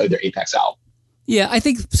necessarily their apex album. Yeah, I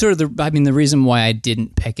think sort of the reason why I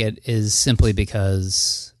didn't pick it is simply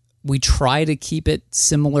because we try to keep it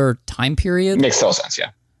similar time period. Makes total sense,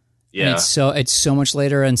 yeah. Yeah. It's so much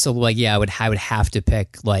later, and so like I would have to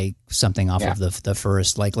pick like something off of the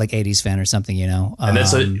first like 80s Fan or something, And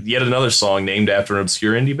that's yet another song named after an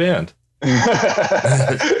obscure indie band.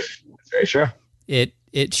 That's very true.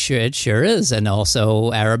 It sure is, and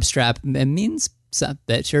also Arab Strap means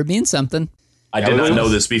something. I did not know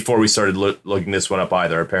this before we started looking this one up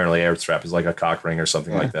either. Apparently, Arab Strap is like a cock ring or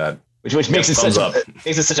something like that. Which makes it such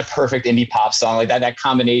a perfect indie pop song, like that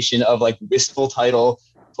combination of like wistful title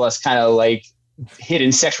plus kind of like hidden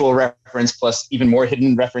sexual reference plus even more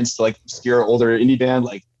hidden reference to like obscure older indie band.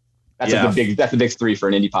 Like that's the big three for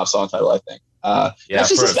an indie pop song title, I think. That's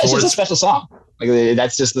just a special song. Like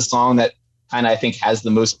that's just the song that kind of I think has the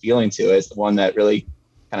most feeling to it. It's the one that really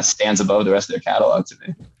kind of stands above the rest of their catalog to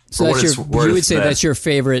me. So you would say that's your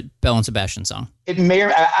favorite Belle and Sebastian song? It may.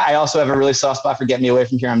 I also have a really soft spot for "Get Me Away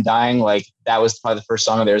from Here, I'm Dying." Like that was probably the first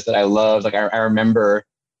song of theirs that I loved. Like I remember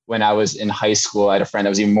when I was in high school, I had a friend that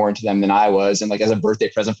was even more into them than I was, and like as a birthday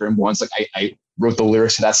present for him once, like I wrote the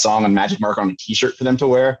lyrics to that song on magic marker on a T-shirt for them to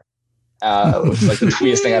wear. It was like the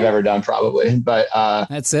tweetest thing I've ever done, probably. But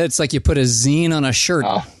that's it. It's like you put a zine on a shirt.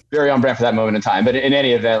 Very on brand for that moment in time. But in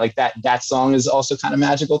any event, like that song is also kind of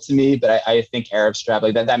magical to me. But I think Arab Strap,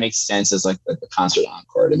 like that makes sense as like the concert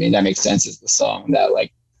encore to me. That makes sense as the song that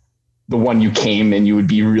like the one you came and you would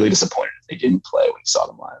be really disappointed if they didn't play when you saw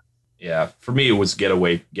them live. Yeah, for me it was Get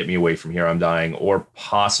Me Away from Here, I'm Dying, or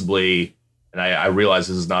possibly, and I realize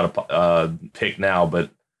this is not a pick now, but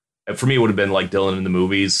for me it would have been like Dylan in the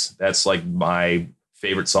Movies. That's like my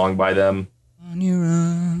favorite song by them. On your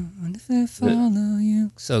own, if they follow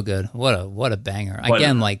you. So good. What a banger. But,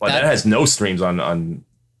 again, like that has no streams on.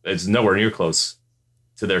 It's nowhere near close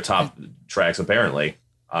to their top tracks, apparently.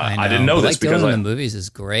 I didn't know this like because Dylan in the movies is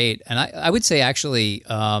great, and I would say actually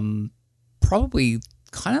probably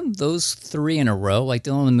kind of those three in a row, like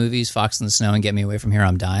Dylan in the movies, Fox in the Snow, and Get Me Away from Here,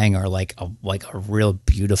 I'm Dying, are like a real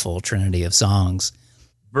beautiful trinity of songs.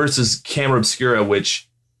 Versus Camera Obscura, which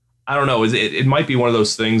I don't know, it might be one of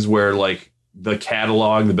those things where like the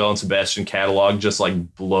catalog, the Bell and Sebastian catalog, just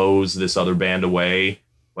like blows this other band away,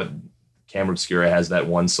 but Camera Obscura has that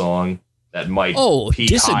one song that might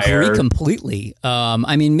disagree higher. Completely.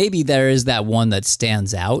 I mean, maybe there is that one that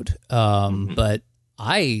stands out, but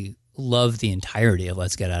I love the entirety of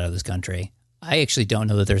Let's Get Out of This Country. I actually don't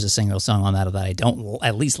know that there's a single song on that I don't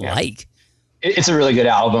at least like. It's a really good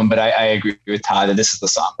album, but I agree with Todd that this is the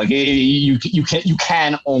song. Like you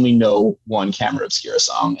can only know one Camera Obscura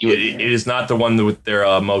song. It is not the one with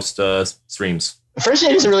their most streams. First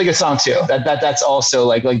Aid is a really good song too. That's also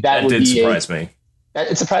like that. That did surprise me.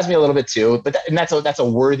 It surprised me a little bit too. But that's a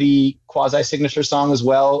worthy quasi signature song as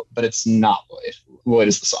well. But it's not Lloyd. Lloyd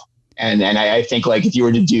is the song. And I think like if you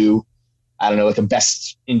were to do, I don't know, like a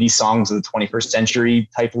best indie songs of the 21st century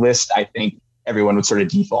type list, I think everyone would sort of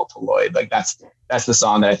default to Lloyd. Like that's the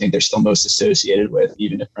song that I think they're still most associated with,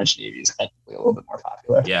 even if French Navy is technically a little bit more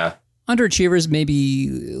popular. Yeah. Underachievers maybe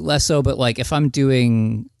less so, but like if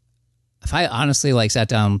I honestly like sat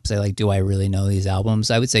down and say like, do I really know these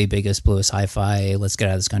albums? I would say Biggest, Bluest, Hi-Fi, Let's Get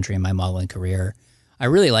Out of This Country, and My Modeling Career. I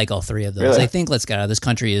really like all three of those. Really? I think Let's Get Out of This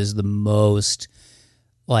Country is the most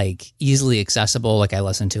like easily accessible. Like I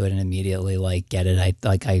listen to it and immediately like get it.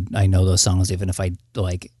 I know those songs even if I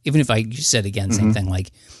said again same thing,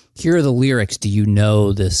 like here are the lyrics, do you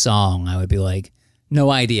know this song? I would be like,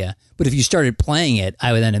 no idea. But if you started playing it,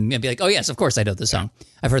 I would then be like, oh yes, of course I know this song.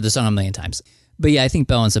 I've heard this song a million times. But yeah, I think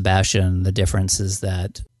Bell and Sebastian, the difference is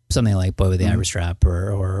that something like Boy with the Irish Strap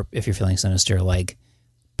or If You're Feeling Sinister, like,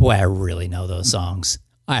 boy, I really know those songs.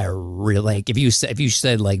 I really like if you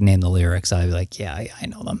said like name the lyrics, I'd be like, yeah, I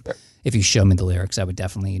know them. If you show me the lyrics, I would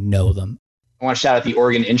definitely know them. I want to shout out the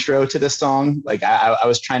organ intro to this song. Like I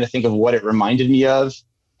was trying to think of what it reminded me of,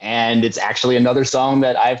 and it's actually another song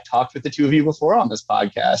that I've talked with the two of you before on this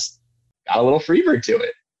podcast. Got a little Freebird to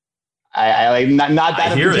it. I like not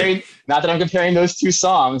that I'm comparing those two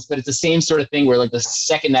songs, but it's the same sort of thing where like the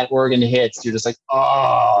second that organ hits, you're just like,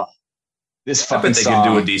 oh, this fucking song.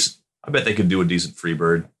 I bet they could do a decent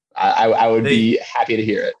Freebird. I would be happy to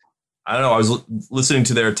hear it. I don't know. I was listening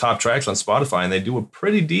to their top tracks on Spotify, and they do a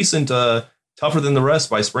pretty decent Tougher Than the Rest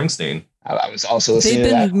by Springsteen. I was also listening to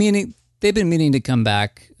that. They've been meaning to come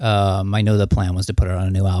back. I know the plan was to put it on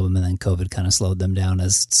a new album, and then COVID kind of slowed them down,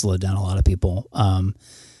 as it slowed down a lot of people.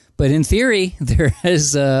 But in theory, there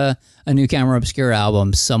is a new Camera Obscura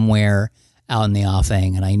album somewhere out in the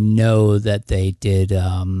offing, and I know that they did...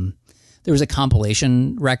 there was a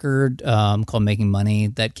compilation record called Making Money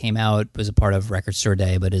that came out, was a part of Record Store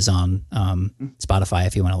Day, but is on Spotify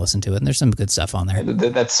if you want to listen to it. And there's some good stuff on there.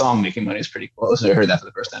 That song, Making Money, is pretty cool. So I heard that for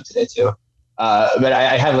the first time today, too. But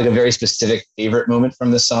I have like a very specific favorite moment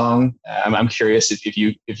from the song. I'm curious if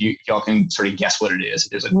y'all can sort of guess what it is.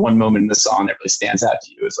 If there's like one moment in the song that really stands out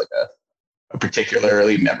to you as like a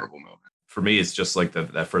particularly memorable moment. For me, it's just like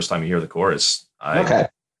that first time you hear the chorus. Okay.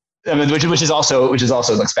 I mean, which is also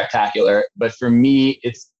like spectacular. But for me,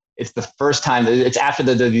 it's the first time. It's after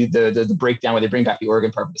the breakdown where they bring back the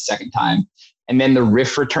organ part for the second time, and then the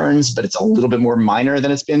riff returns, but it's a little bit more minor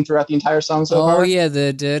than it's been throughout the entire song so far. Oh yeah, and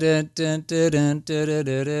then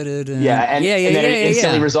it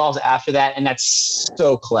instantly resolves after that, and that's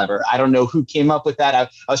so clever. I don't know who came up with that. I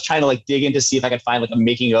was trying to like dig in to see if I could find like a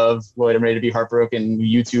making of Lloyd, I'm Ready to Be Heartbroken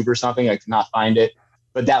YouTube or something. I could not find it.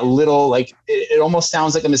 But that little, like, it almost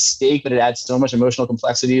sounds like a mistake, but it adds so much emotional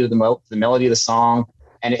complexity to the melody of the song.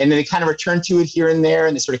 And then they kind of return to it here and there,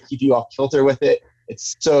 and they sort of keep you off kilter with it.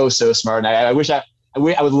 It's so smart. And I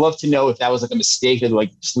would love to know if that was like a mistake to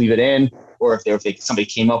like just leave it in, or if somebody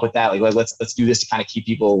came up with that, like let's do this to kind of keep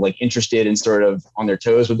people like interested and sort of on their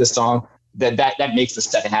toes with this song. That makes the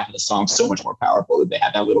second half of the song so much more powerful, that they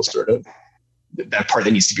have that little sort of that part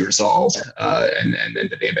that needs to be resolved, and then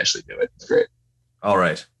they eventually do it. It's great. All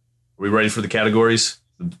right. Are we ready for the categories?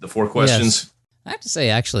 The 4 questions? Yes. I have to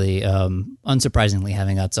say, actually, unsurprisingly,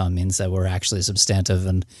 having Uts on means that we're actually substantive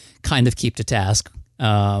and kind of keep to task.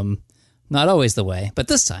 Not always the way, but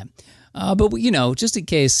this time. But, just in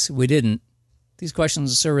case we didn't, these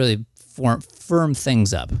questions so really firm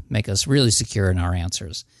things up, make us really secure in our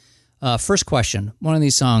answers. First question, one of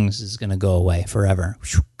these songs is going to go away forever,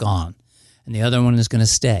 gone. And the other one is going to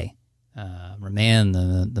stay. Remain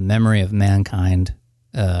the memory of mankind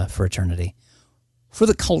for eternity. For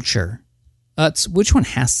the culture, which one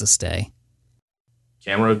has to stay?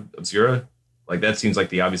 Camera Obscura? Like, that seems like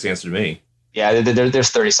the obvious answer to me. Yeah, there's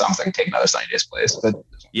 30 songs that can take Another Sunny Day's place. But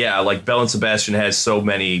yeah, like Belle and Sebastian has so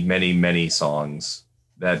many songs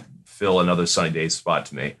that fill Another Sunny Day's spot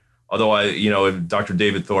to me. Although if Dr.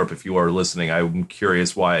 David Thorpe, if you are listening, I'm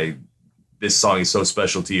curious why this song is so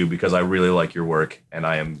special to you, because I really like your work, and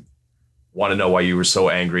want to know why you were so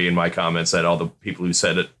angry in my comments that all the people who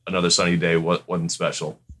said Another Sunny Day wasn't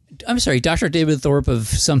special. I'm sorry, Dr. David Thorpe of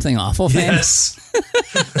Something Awful fame? Yes.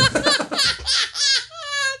 That's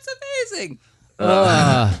amazing.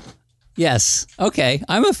 Yes. Okay.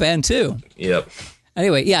 I'm a fan too. Yep.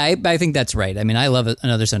 Anyway, yeah, I think that's right. I mean, I love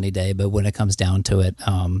Another Sunny Day, but when it comes down to it,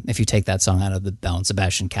 if you take that song out of the Belle and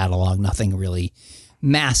Sebastian catalog, nothing really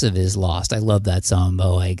massive is lost. I love that song,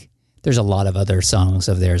 but like, there's a lot of other songs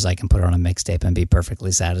of theirs I can put on a mixtape and be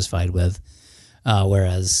perfectly satisfied with.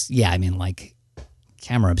 Whereas, yeah, I mean, like,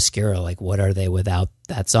 Camera Obscura, like, what are they without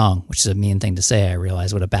that song? Which is a mean thing to say. I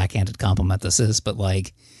realize what a backhanded compliment this is, but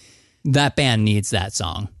like, that band needs that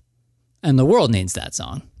song, and the world needs that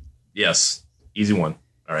song. Yes. Easy one.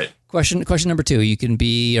 All right. Question number 2. You can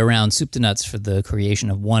be around soup to nuts for the creation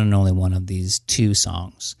of one and only one of these 2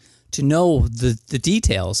 songs. To know the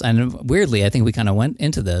details, and weirdly, I think we kind of went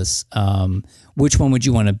into this, which one would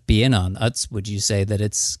you want to be in on? Utz, would you say that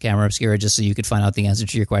it's Camera Obscura just so you could find out the answer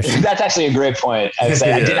to your question? That's actually a great point.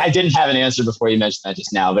 I didn't have an answer before you mentioned that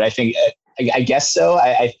just now, but I think, I guess so.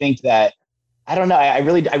 I think that, I don't know. I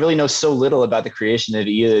really know so little about the creation of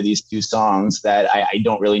either of these 2 songs that I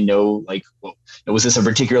don't really know. Like, was this a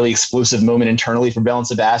particularly explosive moment internally for Belle and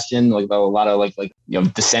Sebastian? Like a lot of like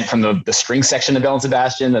dissent from the string section of Belle and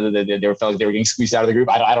Sebastian. They felt like they were getting squeezed out of the group.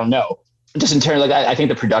 I don't know. Just in terms, like I think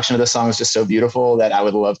the production of the song is just so beautiful that I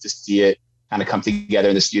would love to see it kind of come together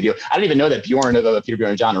in the studio. I don't even know that Peter, Bjorn,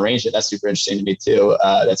 and John arranged it. That's super interesting to me too.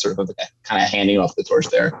 That's sort of like kind of handing off the torch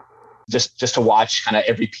there. Just to watch kind of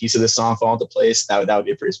every piece of the song fall into place, that would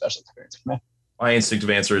be a pretty special experience for me. My instinctive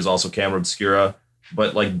answer is also Camera Obscura,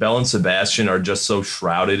 but like Belle and Sebastian are just so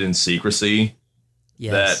shrouded in secrecy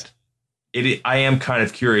that I am kind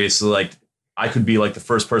of curious. Like, I could be like the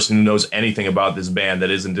first person who knows anything about this band that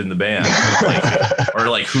isn't in the band, or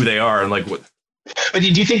like who they are and like what. But do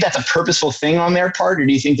you think that's a purposeful thing on their part, or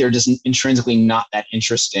do you think they're just intrinsically not that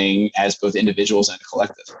interesting as both individuals and a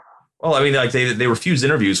collective? Well, I mean, like they refused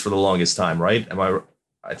interviews for the longest time, right?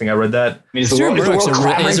 I think I read that. I mean,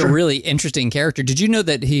 is a really interesting character. Did you know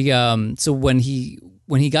that he? So when he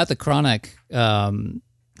got the chronic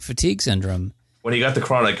fatigue syndrome, when he got the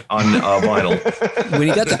chronic on vinyl, when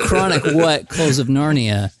he got the chronic Clothes of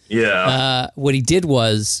Narnia, what he did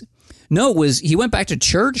was he went back to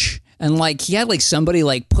church. And like he had like somebody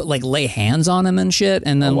like lay hands on him and shit,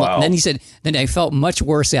 and then then he said, then I felt much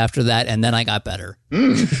worse after that, and then I got better.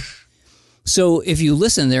 So if you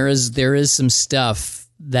listen, there is some stuff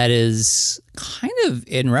that is kind of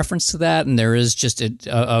in reference to that, and there is just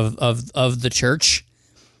of the church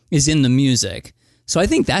is in the music. So I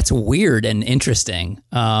think that's weird and interesting.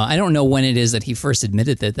 I don't know when it is that he first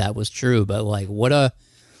admitted that was true, but like what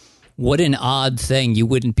an odd thing. You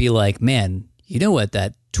wouldn't be like, man, you know what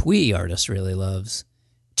that Twee artist really loves?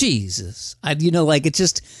 Jesus. It's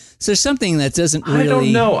just, there's something that doesn't really... I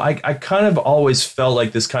don't know. I kind of always felt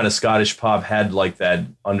like this kind of Scottish pop had like that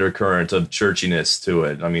undercurrent of churchiness to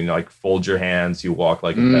it. I mean, like, fold your hands, you walk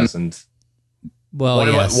like a peasant. Well,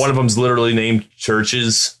 one of them's literally named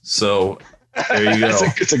Churches, so there you go.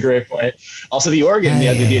 It's a great point. Also, the organ,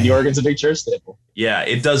 the organ's a big church staple. Yeah,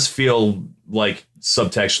 it does feel like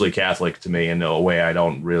subtextually Catholic to me in a way I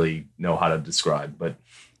don't really know how to describe, but...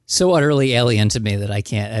 So utterly alien to me that I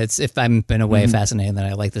can't. It's if I'm in a way fascinated that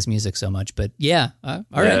I like this music so much. But yeah, all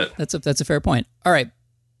right, that's a fair point. All right,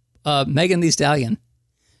 Megan Thee Stallion,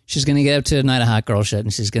 she's gonna get up to a night of hot girl shit,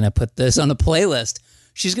 and she's gonna put this on a playlist.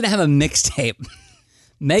 She's gonna have a mixtape.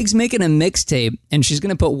 Meg's making a mixtape, and she's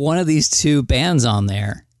gonna put one of these 2 bands on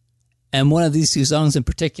there, and one of these 2 songs in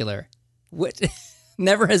particular.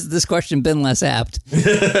 Never has this question been less apt.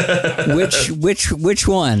 Which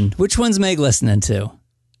one? Which one's Meg listening to?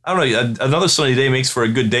 I don't know. Another Sunny Day makes for a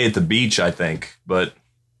good day at the beach, I think. But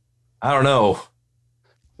I don't know.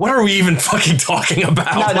 What are we even fucking talking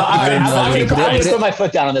about? No, I'm going to put my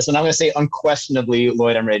foot down on this, and I'm going to say unquestionably,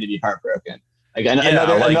 Lloyd, I'm ready to be heartbroken. Like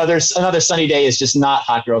another Sunny Day is just not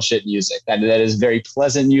hot girl shit music. That is very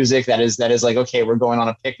pleasant music. That is like, okay, we're going on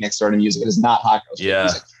a picnic sort of music. It is not hot girl shit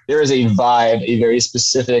music. There is a vibe, a very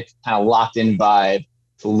specific kind of locked in vibe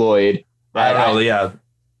to Lloyd.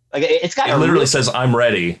 Like it's got. It literally says "I'm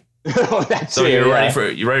ready." So you're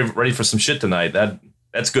ready for some shit tonight.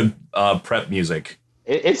 That's good prep music.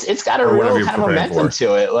 It's got a real kind of momentum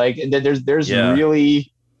to it. Like there's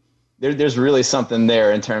really there's really something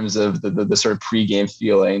there in terms of the sort of pregame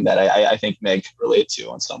feeling that I think Meg can relate to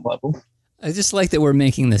on some level. I just like that we're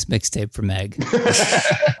making this mixtape for Meg.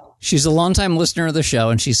 She's a longtime listener of the show,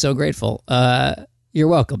 and she's so grateful. You're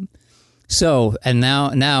welcome. So, and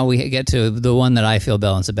now we get to the one that I feel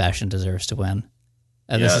Belle and Sebastian deserves to win.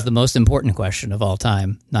 And this is the most important question of all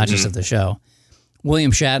time, not just of the show.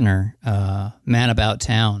 William Shatner, man about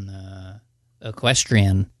town,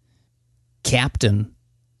 equestrian, captain,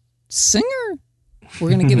 singer. We're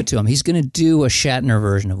going to give it to him. He's going to do a Shatner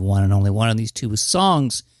version of one and only one of these two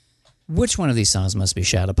songs. Which one of these songs must be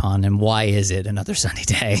shat upon, and why is it Another Sunny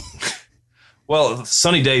Day? Well,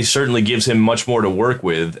 Sunny Day certainly gives him much more to work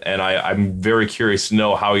with, and I'm very curious to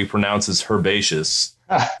know how he pronounces herbaceous.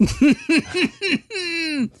 I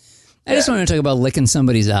just want to talk about licking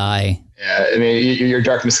somebody's eye. Yeah, I mean, your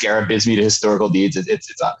dark mascara bids me to historical deeds. It's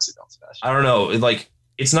obviously not special. I don't know. Like,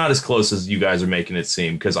 it's not as close as you guys are making it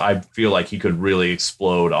seem, because I feel like he could really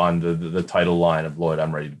explode on the title line of Lloyd,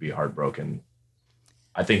 I'm Ready to Be Heartbroken.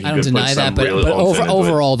 I think I don't deny that, but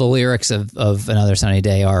overall, the lyrics of Another Sunny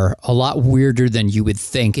Day are a lot weirder than you would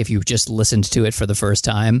think if you just listened to it for the first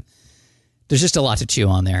time. There's just a lot to chew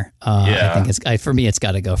on there. I think for me, it's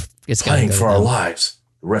got to go. It's playing for our lives.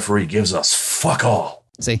 The referee gives us fuck all.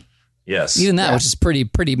 See, yes, even that, which is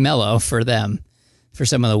pretty mellow for them, for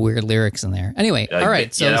some of the weird lyrics in there. Anyway, all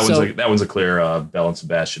right. So that one's a clear Belle and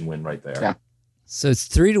Sebastian win right there. Yeah. So it's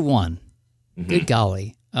 3-1. Mm-hmm. Good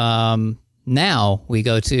golly. Now we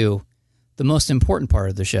go to the most important part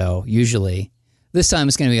of the show. Usually, this time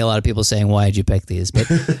it's going to be a lot of people saying, "Why did you pick these?" But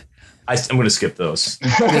I'm going to skip those.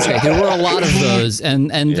 That's right. There were a lot of those,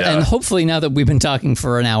 and hopefully now that we've been talking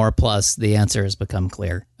for an hour plus, the answer has become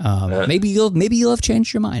clear. Maybe you'll have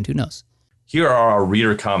changed your mind. Who knows? Here are our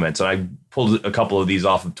reader comments, and I pulled a couple of these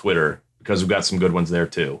off of Twitter because we've got some good ones there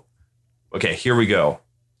too. Okay, here we go.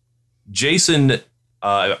 Jason.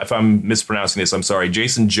 If I'm mispronouncing this, I'm sorry.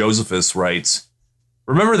 Jason Josephus writes,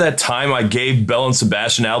 remember that time I gave Belle and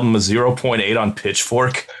Sebastian album a 0.8 on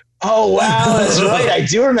Pitchfork? Oh, wow. That's right. I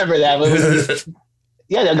do remember that.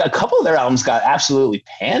 Yeah, a couple of their albums got absolutely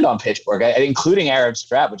panned on Pitchfork, including Arab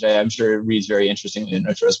Strap, which I'm sure reads very interestingly in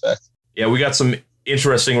retrospect. Yeah, we got some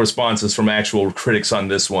interesting responses from actual critics on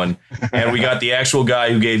this one. And we got the actual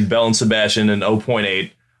guy who gave Belle and Sebastian an 0.8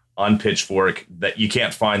 on Pitchfork. That you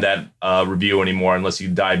can't find that review anymore unless you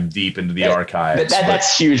dive deep into the archives.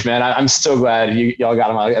 That's huge, man. I'm so glad y'all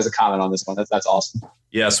got him as a comment on this one. That's awesome.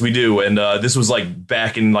 Yes, we do. And this was like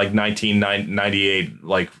back in like 1998,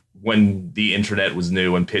 like when the internet was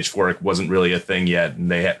new and Pitchfork wasn't really a thing yet.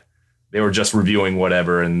 And they were just reviewing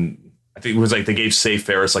whatever. And I think it was like they gave Safe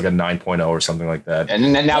Ferris like a 9.0 or something like that.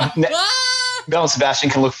 And now Belle and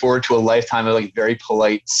Sebastian can look forward to a lifetime of like very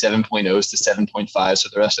polite 7.0s to 7.5s for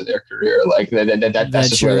the rest of their career. Like that's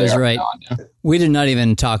just sure where is they are right. now. We did not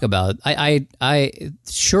even talk about. I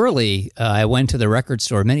went to the record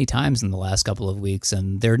store many times in the last couple of weeks,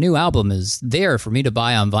 and their new album is there for me to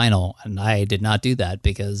buy on vinyl, and I did not do that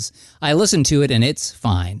because I listened to it and it's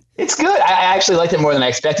fine. It's good. I actually liked it more than I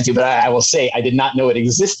expected to, but I will say I did not know it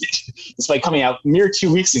existed, despite coming out mere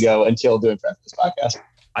 2 weeks ago until doing prep for this podcast.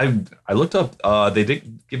 I looked up. They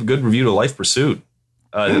did give a good review to Life Pursuit.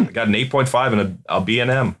 Got an 8.5 and a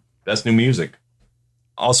B&M. Best new music.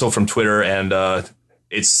 Also from Twitter, and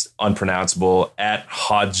it's unpronounceable. At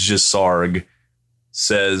Hodgesarg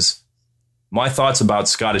says, my thoughts about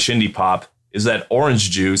Scottish indie pop is that Orange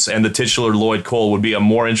Juice and the titular Lloyd Cole would be a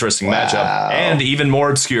more interesting matchup and even more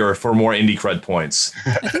obscure for more indie cred points.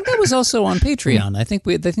 I think that was also on Patreon. I think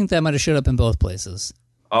that might have showed up in both places.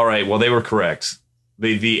 All right. Well, they were correct.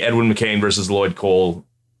 The Edwin McCain versus Lloyd Cole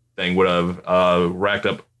thing would have racked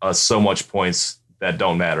up so much points that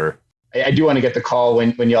don't matter. I do want to get the call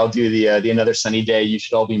when y'all do the Another Sunny Day, You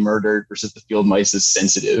Should All Be Murdered versus the Field Mice's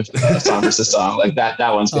Sensitive song versus song. Like that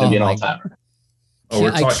one's going to be an all-timer.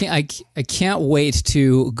 I can't wait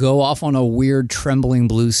to go off on a weird Trembling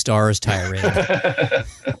Blue Stars tirade.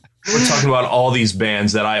 We're talking about all these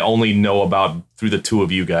bands that I only know about through the two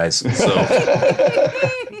of you guys. So.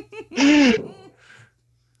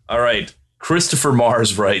 All right. Christopher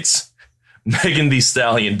Mars writes, Megan Thee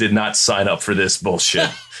Stallion did not sign up for this bullshit.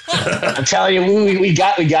 I'm telling you, we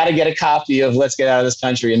got to get a copy of Let's Get Out of This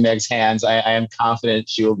Country in Meg's hands. I am confident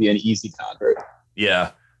she will be an easy convert.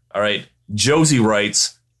 Yeah. All right. Josie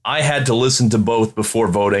writes, I had to listen to both before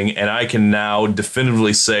voting, and I can now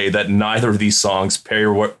definitively say that neither of these songs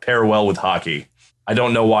pair well with hockey. I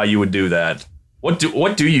don't know why you would do that. What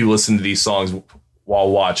do you listen to these songs while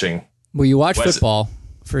watching? Well, you watch football,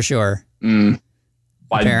 for sure.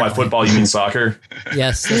 By football, you mean soccer?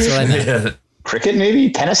 Yes, that's what I meant. Cricket, maybe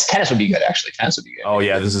tennis. Tennis would be good, actually. Tennis would be good. Oh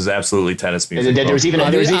yeah, this is absolutely tennis music. There was even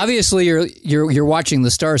obviously you're watching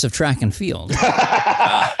the stars of track and field.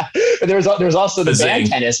 But there's also the band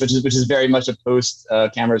tennis, which is very much a post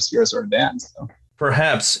camera obscura sort of band. So.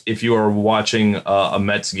 Perhaps if you are watching a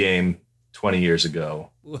Mets game 20 years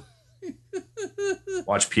ago,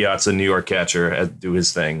 watch Piazza, New York catcher, do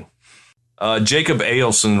his thing. Jacob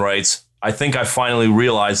Ailson writes, "I think I finally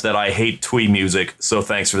realized that I hate twee music. So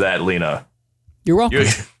thanks for that, Lena." You're welcome.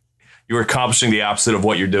 You're accomplishing the opposite of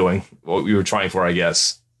what you're doing, what you were trying for, I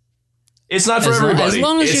guess. It's not for everybody. As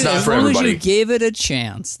long as you gave it a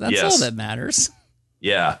chance. That's yes. all that matters.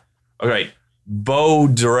 Yeah. All right. Bo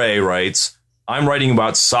Dure writes, "I'm writing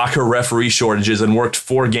about soccer referee shortages and worked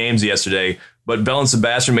 4 games yesterday, but Bell and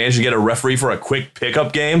Sebastian managed to get a referee for a quick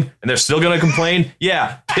pickup game, and they're still going to complain?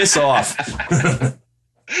 Yeah, piss off."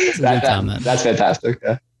 That's fantastic.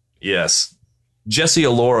 Yeah. Yes. Jesse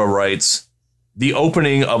Alora writes, "The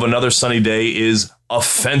opening of Another Sunny Day is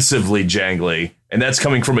offensively jangly, and that's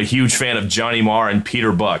coming from a huge fan of Johnny Marr and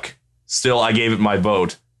Peter Buck. Still, I gave it my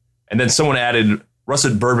vote." And then someone added,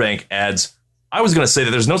 Russet Burbank adds, "I was going to say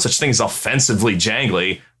that there's no such thing as offensively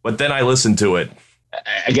jangly, but then I listened to it."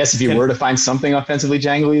 I guess if you were to find something offensively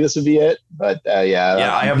jangly, this would be it. But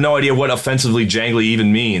yeah. I have no idea what offensively jangly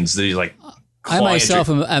even means. That he's like, I myself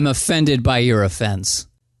am offended by your offense.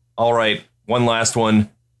 All right, one last one.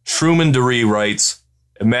 Truman DeRee writes,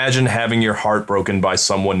 "Imagine having your heart broken by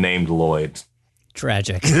someone named Lloyd."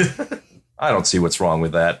 Tragic. I don't see what's wrong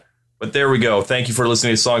with that. But there we go. Thank you for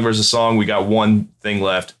listening to Song versus Song. We got one thing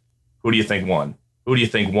left. Who do you think won? Who do you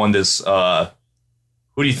think won this? Who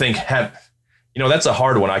do you think had... You know, that's a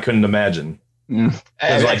hard one. I couldn't imagine.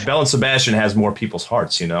 Because like Bell and Sebastian has more people's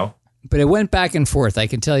hearts, you know? But it went back and forth. I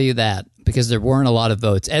can tell you that because there weren't a lot of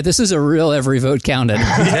votes. This is a real every vote counted.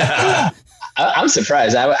 Yeah. I'm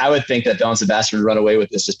surprised. I would think that Bell and Sebastian would run away with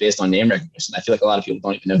this just based on name recognition. I feel like a lot of people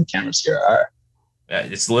don't even know who Camera Obscura are. Yeah,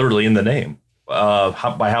 it's literally in the name.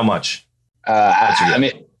 By how much? I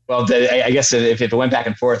mean, well, I guess if it went back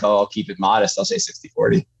and forth, I'll keep it modest. I'll say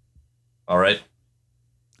 60-40. All right.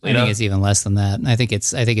 Lena? I think it's even less than that. I think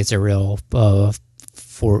it's a real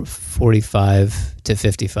 45 to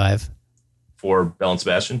 55 for Bell and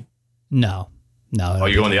Sebastian. No. Oh,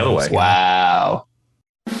 you're going the other way. Wow.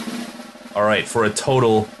 All right, for a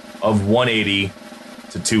total of 180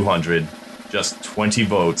 to 200, just 20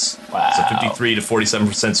 votes. Wow. It's a 53 to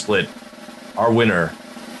 47% split. Our winner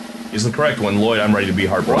is the correct one. Lloyd, I'm ready to be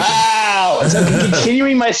heartbroken. Wow. So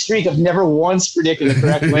continuing my streak of never once predicting the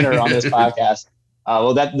correct winner on this podcast.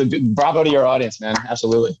 Bravo to your audience, man.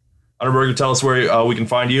 Absolutely. Unterberger, tell us where we can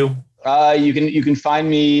find you. You can find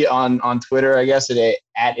me on Twitter, I guess,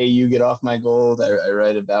 at AU Get Off My Gold. I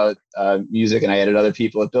write about music, and I edit other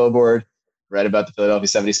people at Billboard. Write about the Philadelphia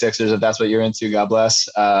 76ers, if that's what you're into. God bless.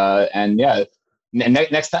 And yeah,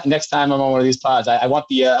 next time I'm on one of these pods, I want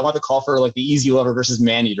the call for like the Easy Lover versus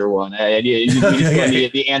Maneater one. You need to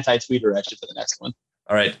the anti-tweeter actually for the next one.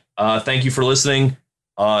 All right. Thank you for listening.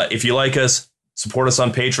 If you like us, support us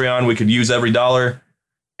on Patreon. We could use every dollar.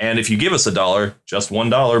 And if you give us $1, just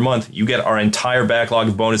 $1 a month, you get our entire backlog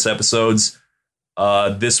of bonus episodes.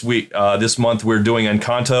 This month we're doing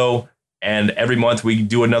Encanto, and every month we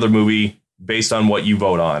do another movie based on what you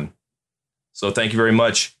vote on. So thank you very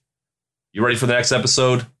much. You ready for the next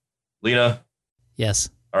episode, Lena? Yes.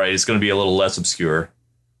 All right, it's going to be a little less obscure.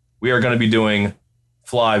 We are going to be doing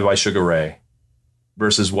Fly by Sugar Ray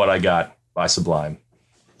versus What I Got by Sublime.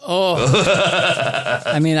 Oh,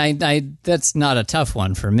 I mean, I that's not a tough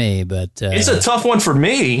one for me, but it's a tough one for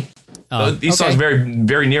me. These songs are very,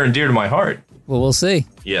 very near and dear to my heart. Well, we'll see.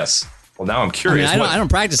 Yes. Well, now I'm curious. I don't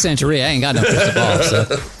practice Santeria. I ain't got no crystal ball, so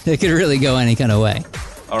it could really go any kind of way.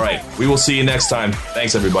 All right. We will see you next time.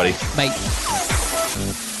 Thanks, everybody. Bye.